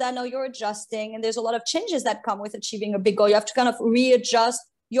after that, now you're adjusting, and there's a lot of changes that come with achieving a big goal. You have to kind of readjust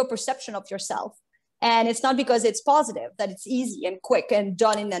your perception of yourself. And it's not because it's positive that it's easy and quick and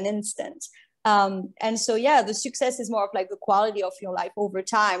done in an instant. And so, yeah, the success is more of the quality of your life over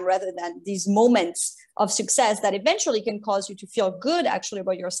time, rather than these moments of success that eventually can cause you to feel good actually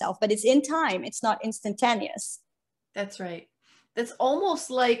about yourself. But it's in time. It's not instantaneous. That's right. That's almost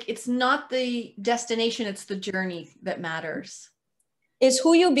like it's not the destination, it's the journey that matters. It's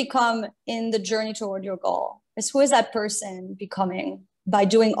who you become in the journey toward your goal. It's who is that person becoming by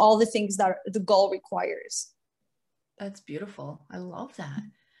doing all the things that the goal requires. That's beautiful. I love that.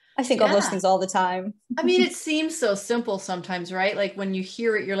 I think of those things all the time. I mean, it seems so simple sometimes, right? Like when you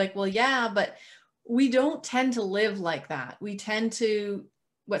hear it, you're like, well, yeah, but we don't tend to live like that. We tend to,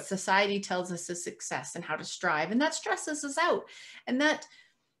 what society tells us is success and how to strive, and that stresses us out. And that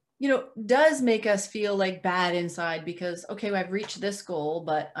does make us feel like bad inside because, okay, well, I've reached this goal,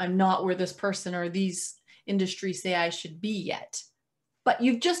 but I'm not where this person or these industries say I should be yet. But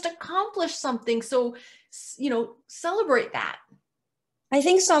you've just accomplished something. So, celebrate that. I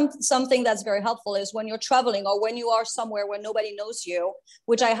think something that's very helpful is when you're traveling or when you are somewhere where nobody knows you,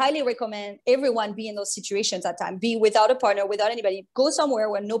 which I highly recommend everyone be in those situations at time, be without a partner, without anybody, go somewhere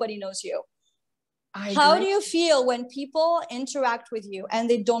where nobody knows you. How do you feel when people interact with you and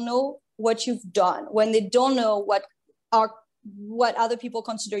they don't know what you've done, when they don't know what other people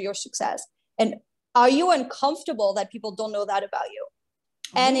consider your success? And are you uncomfortable that people don't know that about you?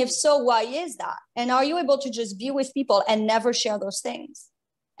 And if so, why is that? And are you able to just be with people and never share those things?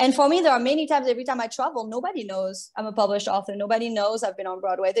 And for me, there are many times, every time I travel, nobody knows I'm a published author. Nobody knows I've been on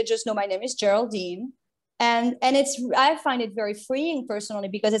Broadway. They just know my name is Geraldine. And I find it very freeing personally,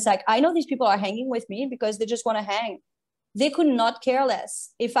 because it's like, I know these people are hanging with me because they just want to hang. They could not care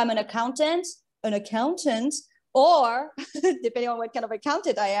less if I'm an accountant, or depending on what kind of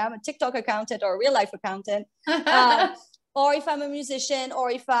accountant I am, a TikTok accountant or a real life accountant, or if I'm a musician, or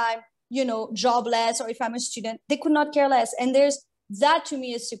if I'm, jobless, or if I'm a student. They could not care less. And that to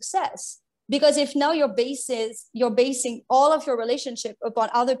me is success. Because if now you're basing all of your relationship upon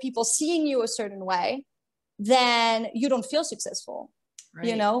other people seeing you a certain way, then you don't feel successful,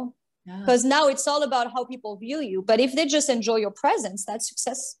 right. Because now it's all about how people view you. But if they just enjoy your presence, that's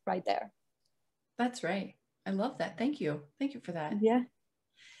success right there. That's right. I love that. Thank you. Thank you for that. Yeah.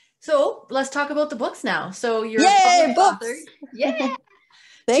 So let's talk about the books now. So you're a published author. Yeah.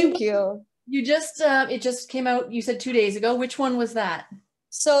 Thank you. You just, it just came out, you said 2 days ago. Which one was that?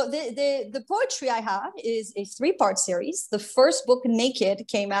 So the poetry I have is a 3-part series. The first book, Naked,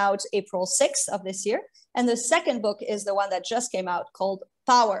 came out April 6th of this year. And the second book is the one that just came out, called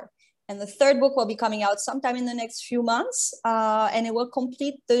Power. And the third book will be coming out sometime in the next few months. And it will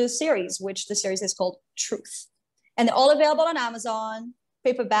complete the series, which the series is called Truth. And they're all available on Amazon,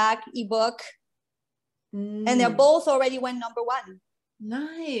 paperback, ebook. And they're both already went number 1.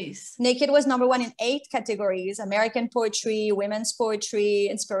 Nice. Naked was number 1 in 8 categories: American poetry, women's poetry,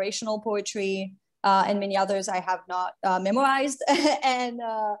 inspirational poetry, and many others I have not memorized. and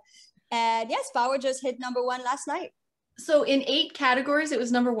yes, Power just hit number 1 last night. So in 8 categories, it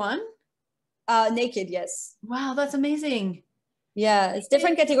was number 1? Naked, yes. Wow, that's amazing. Yeah, it's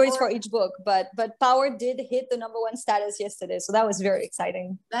different categories for each book, but Power did hit the number 1 status yesterday. So that was very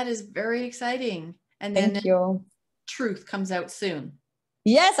exciting. That is very exciting. And Thank you. Truth comes out soon.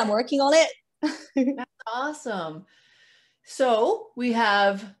 Yes, I'm working on it. That's awesome. So we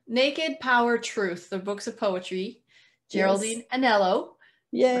have Naked, Power, Truth, the books of poetry, Geraldine Anello.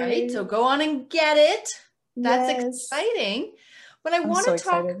 Yay. Right? So go on and get it. That's exciting. But I want to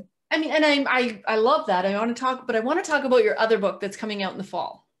talk. Excited. I mean, and I love that. I want to talk about your other book that's coming out in the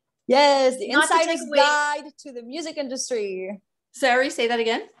fall. Yes, The Insider's Guide to the Music Industry. Sorry, say that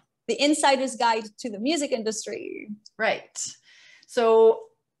again. The Insider's Guide to the Music Industry. Right. So,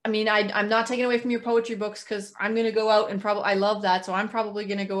 I mean, I'm not taking away from your poetry books, because I'm going to go out and I love that. So I'm probably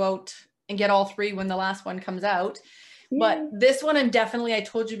going to go out and get all 3 when the last one comes out. Yeah. But this one, I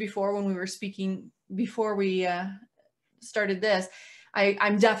told you before when we were speaking, before we started this,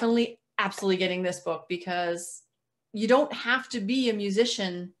 I'm definitely absolutely getting this book, because you don't have to be a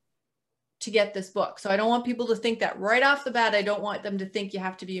musician to get this book. So I don't want people to think that right off the bat. I don't want them to think you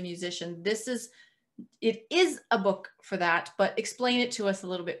have to be a musician. It is a book for that, but explain it to us a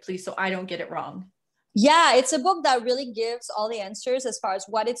little bit, please, so I don't get it wrong. Yeah, it's a book that really gives all the answers as far as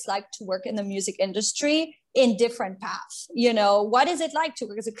what it's like to work in the music industry in different paths. What is it like to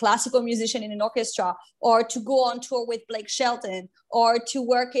work as a classical musician in an orchestra, or to go on tour with Blake Shelton, or to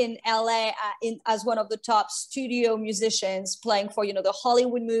work in LA as one of the top studio musicians playing for, the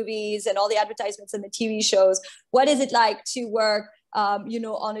Hollywood movies and all the advertisements and the TV shows. What is it like to work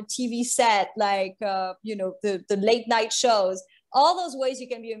on a TV set, like, the late night shows, all those ways you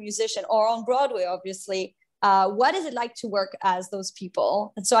can be a musician, or on Broadway, obviously. What is it like to work as those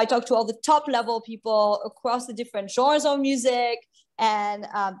people? And so I talked to all the top level people across the different genres of music and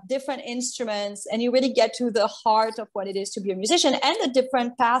different instruments. And you really get to the heart of what it is to be a musician and the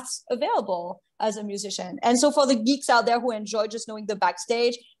different paths available as a musician. And so for the geeks out there who enjoy just knowing the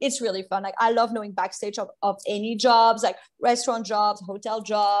backstage, it's really fun. Like, I love knowing backstage of any jobs, like restaurant jobs, hotel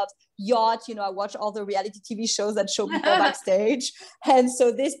jobs, yacht. I watch all the reality TV shows that show people backstage. And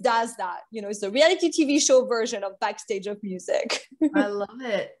so this does that. It's the reality TV show version of backstage of music. I love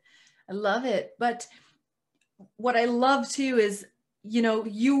it. I love it. But what I love too is,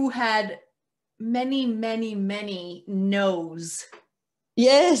 you had many, many, many no's.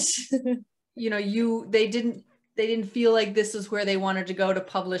 Yes. They they didn't feel like this is where they wanted to go to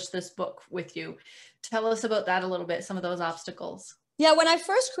publish this book with you. Tell us about that a little bit, some of those obstacles. Yeah, when I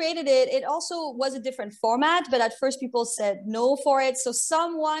first created it, it also was a different format, but at first people said no for it. So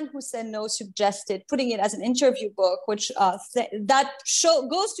someone who said no suggested putting it as an interview book, which goes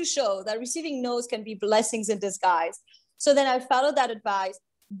to show that receiving no's can be blessings in disguise. So then I followed that advice,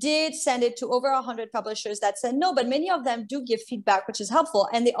 did send it to over 100 publishers that said no, but many of them do give feedback, which is helpful.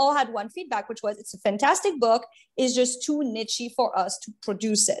 And they all had one feedback, which was, it's a fantastic book, it's just too nichey for us to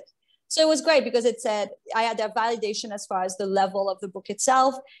produce it. So it was great because it said I had that validation as far as the level of the book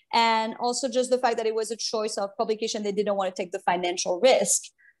itself, and also just the fact that it was a choice of publication. They didn't want to take the financial risk.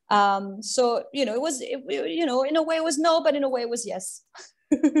 So, you know, in a way it was no, but in a way it was yes.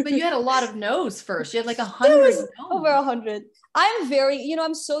 But you had a lot of no's first. You had like 100 no's. Over 100. I'm very,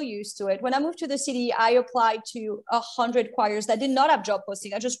 I'm so used to it. When I moved to the city, I applied to 100 choirs that did not have job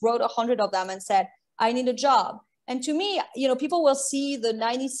posting. I just wrote 100 of them and said, I need a job. And to me, people will see the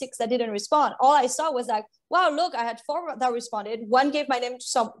 96 that didn't respond. All I saw was like, wow, look, I had 4 that responded. 1 gave my name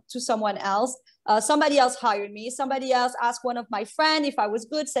to someone else. Somebody else hired me. Somebody else asked one of my friends if I was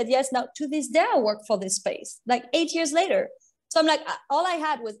good, said yes. Now, to this day, I work for this space, like 8 years later. So I'm like, all I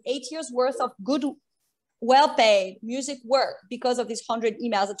had was 8 years worth of good, well-paid music work because of these 100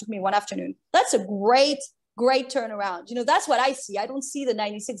 emails that took me one afternoon. That's a great turnaround. That's what I see. I don't see the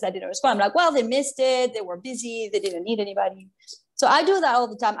 96 that didn't respond. I'm like, well, they missed it. They were busy. They didn't need anybody. So I do that all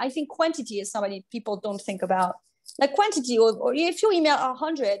the time. I think quantity is something people don't think about. Like quantity, or if you email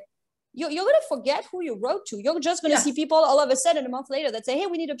 100, you're going to forget who you wrote to. You're just going to see people all of a sudden a month later that say, hey,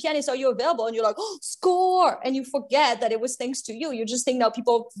 we need a pianist. Are you available? And you're like, oh, score. And you forget that it was thanks to you. You just think now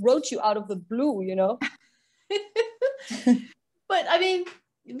people wrote you out of the blue, But I mean,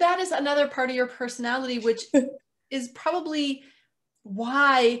 that is another part of your personality, which is probably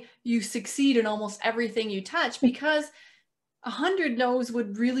why you succeed in almost everything you touch, because 100 no's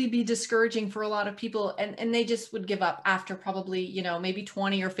would really be discouraging for a lot of people, and they just would give up after probably, maybe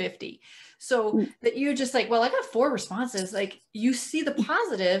 20 or 50. So that you're just like, well, I got 4 responses. Like, you see the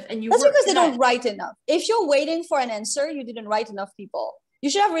positive and you That's because they don't write enough. If you're waiting for an answer, you didn't write enough people. You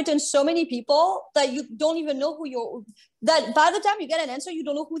should have written so many people that you don't even know that by the time you get an answer, you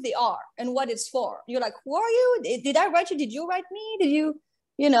don't know who they are and what it's for. You're like, who are you? Did I write you? Did you write me? Did you,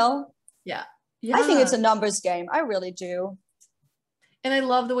 Yeah. I think it's a numbers game. I really do. And I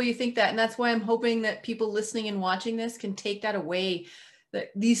love the way you think that. And that's why I'm hoping that people listening and watching this can take that away, that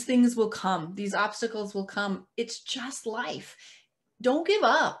these things will come. These obstacles will come. It's just life. Don't give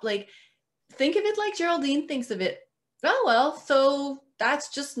up. Like, think of it like Geraldine thinks of it. Oh, well, so that's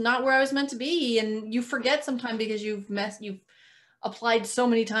just not where I was meant to be. And you forget sometimes because you've applied so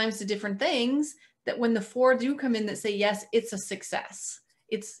many times to different things that when the 4 do come in that say yes, it's a success.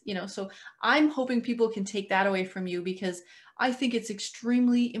 It's, so I'm hoping people can take that away from you, because I think it's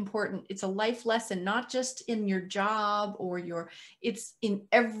extremely important. It's a life lesson, not just in your job it's in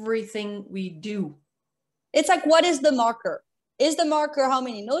everything we do. It's like, what is the marker? Is the marker how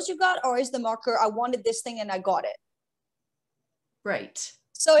many no's you got, or is the marker I wanted this thing and I got it? Right.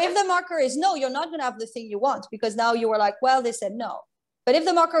 So if the marker is no, you're not going to have the thing you want, because now you were like, well, they said no. But if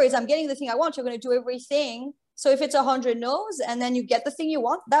the marker is I'm getting the thing I want, you're going to do everything. So if it's 100 no's and then you get the thing you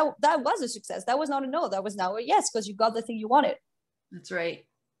want, that was a success. That was not a no. That was now a yes, because you got the thing you wanted. That's right.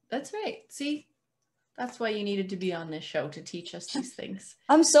 That's right. See, that's why you needed to be on this show, to teach us these things.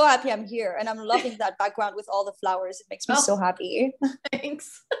 I'm so happy I'm here, and I'm loving that background with all the flowers. It makes me so happy.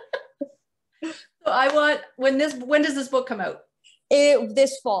 Thanks. So when does this book come out?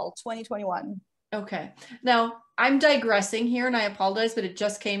 This fall, 2021. Okay. Now, I'm digressing here, and I apologize, but it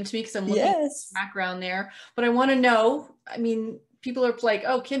just came to me because I'm looking at the background there. But I want to know, I mean, people are like,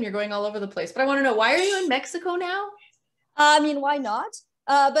 oh, Kim, you're going all over the place. But I want to know, why are you in Mexico now? I mean, why not?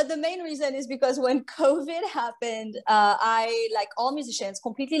 But the main reason is because when COVID happened, I, like all musicians,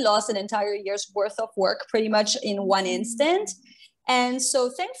 completely lost an entire year's worth of work pretty much in one instant. And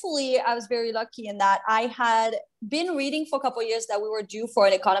so thankfully, I was very lucky in that I had been reading for a couple of years that we were due for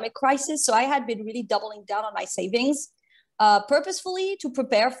an economic crisis. So I had been really doubling down on my savings purposefully to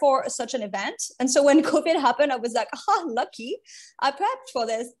prepare for such an event. And so when COVID happened, I was like, lucky, I prepped for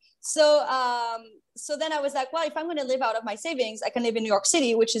this. So then I was like, well, if I'm going to live out of my savings, I can live in New York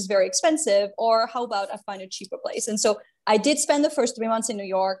City, which is very expensive, or how about I find a cheaper place? And so I did spend the first 3 months in New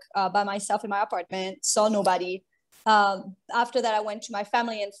York by myself in my apartment, saw nobody. After that, I went to my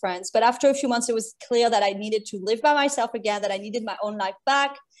family and friends. But after a few months, it was clear that I needed to live by myself again, that I needed my own life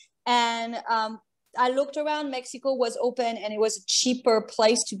back. And I looked around. Mexico was open and it was a cheaper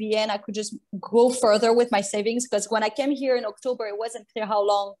place to be in. I could just go further with my savings, because when I came here in October, it wasn't clear how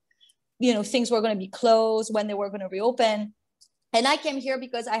long things were going to be closed, when they were going to reopen. And I came here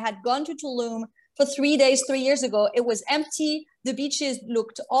because I had gone to Tulum for 3 days 3 years ago. It was empty. The beaches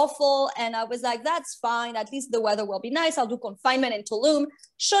looked awful. And I was like, that's fine. At least the weather will be nice. I'll do confinement in Tulum.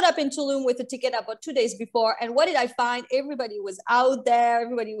 Showed up in Tulum with a ticket about 2 days before. And what did I find? Everybody was out there.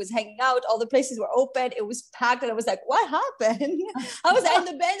 Everybody was hanging out. All the places were open. It was packed. And I was like, what happened? And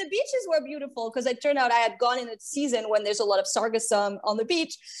the beaches were beautiful, because it turned out I had gone in a season when there's a lot of sargassum on the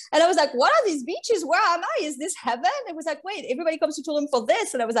beach. And I was like, what are these beaches? Where am I? Is this heaven? It was like, wait, everybody comes to Tulum for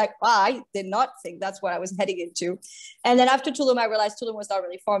this. And I was like, wow, I did not think that's what I was heading into. And then after Tulum, I realized Tulum was not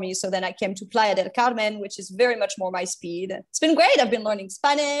really for me. So then I came to Playa del Carmen, which is very much more my speed. It's been great. I've been learning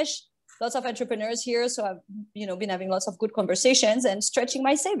Spanish, lots of entrepreneurs here. So I've, been having lots of good conversations and stretching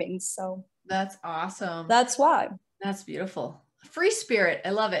my savings. So that's awesome. That's why. That's beautiful. Free spirit. I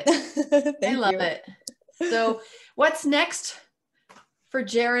love it. I love it. So what's next for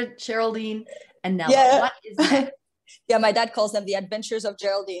Geraldine Anello? Yeah. What is next? Yeah, my dad calls them the adventures of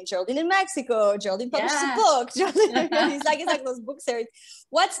Geraldine. Geraldine in Mexico. Geraldine publishes a book. It's like those book series.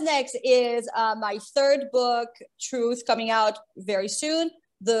 What's next is my third book, Truth, coming out very soon.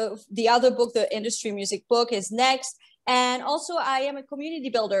 The other book, the industry music book, is next. And also I am a community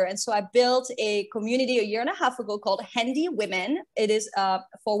builder. And so I built a community a year and a half ago called Handy Women. It is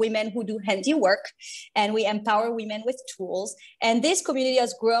for women who do handy work, and we empower women with tools. And this community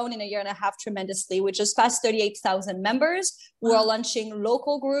has grown in a year and a half tremendously. We just passed 38,000 members. We're launching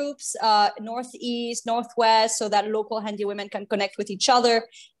local groups, Northeast, Northwest, so that local handy women can connect with each other.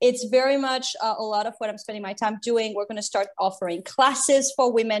 It's very much a lot of what I'm spending my time doing. We're going to start offering classes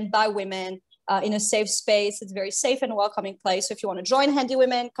for women by women, in a safe space. It's a very safe and welcoming place. So if you want to join Handy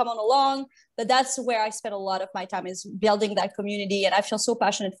Women, come on along. But that's where I spend a lot of my time, is building that community. And I feel so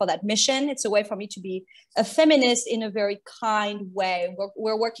passionate for that mission. It's a way for me to be a feminist in a very kind way.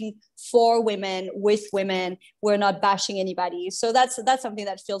 We're working for women, with women. We're not bashing anybody. So that's something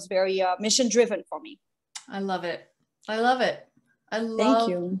that feels very mission driven for me. I love it. I love it. I love Thank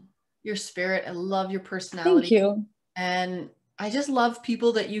you. Your spirit. I love your personality. Thank you. And I just love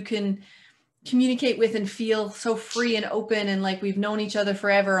people that you can communicate with and feel so free and open, and like we've known each other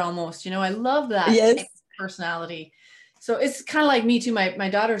forever almost. I love that. Yes. Personality. So it's kind of like me too. My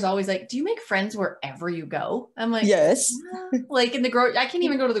daughter's always like, do you make friends wherever you go? I'm like, yes. Yeah. Like in the I can't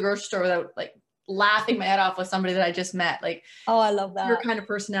even go to the grocery store without like laughing my head off with somebody that I just met. Like, oh, I love that. Your kind of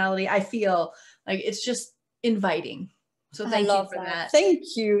personality. I feel like it's just inviting. So thank you for that. Thank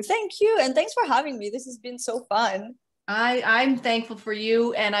you. And thanks for having me. This has been so fun. I'm thankful for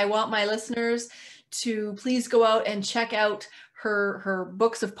you, and I want my listeners to please go out and check out her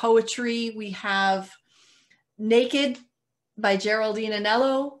books of poetry. We have Naked by Geraldine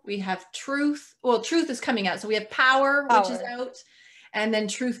Anello. We have Truth. Well, Truth is coming out. So we have Power, which is out, and then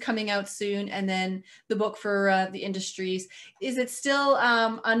Truth coming out soon, and then the book for the industries. Is it still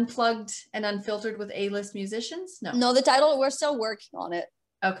Unplugged and Unfiltered with A-list musicians? No, the title, we're still working on it.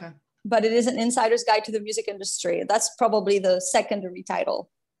 Okay. But it is An Insider's Guide to the Music Industry. That's probably the secondary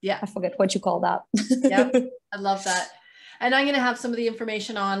title. Yeah. I forget what you call that. Yep. I love that. And I'm going to have some of the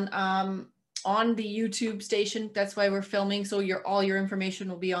information on the YouTube station. That's why we're filming. So all your information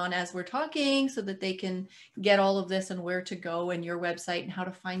will be on as we're talking, so that they can get all of this and where to go, and your website and how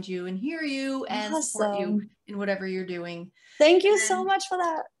to find you and hear you and support you in whatever you're doing. Thank you so much for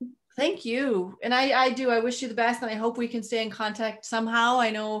that. Thank you. And I wish you the best, and I hope we can stay in contact somehow. I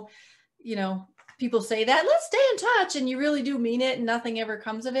know, people say that, let's stay in touch, and you really do mean it, and nothing ever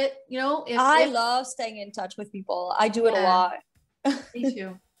comes of it. I love staying in touch with people. I do it a lot. Me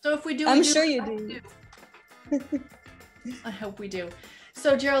too. So if we do, I'm sure you do. I hope we do.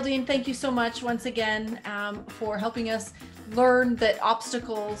 So Geraldine, thank you so much once again for helping us learn that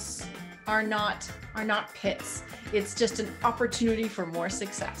obstacles are not pits. It's just an opportunity for more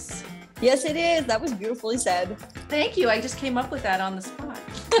success. Yes, it is. That was beautifully said. Thank you. I just came up with that on the spot.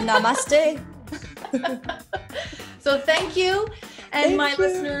 Namaste. So thank you. And my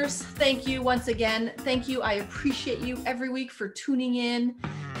listeners, thank you once again. Thank you. I appreciate you every week for tuning in.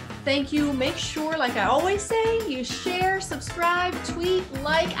 Thank you. Make sure, like I always say, you share, subscribe, tweet,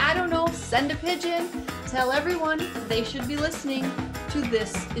 send a pigeon. Tell everyone they should be listening to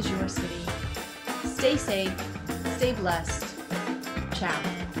This Is Your City. Stay safe. Stay blessed.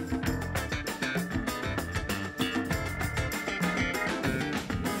 Ciao.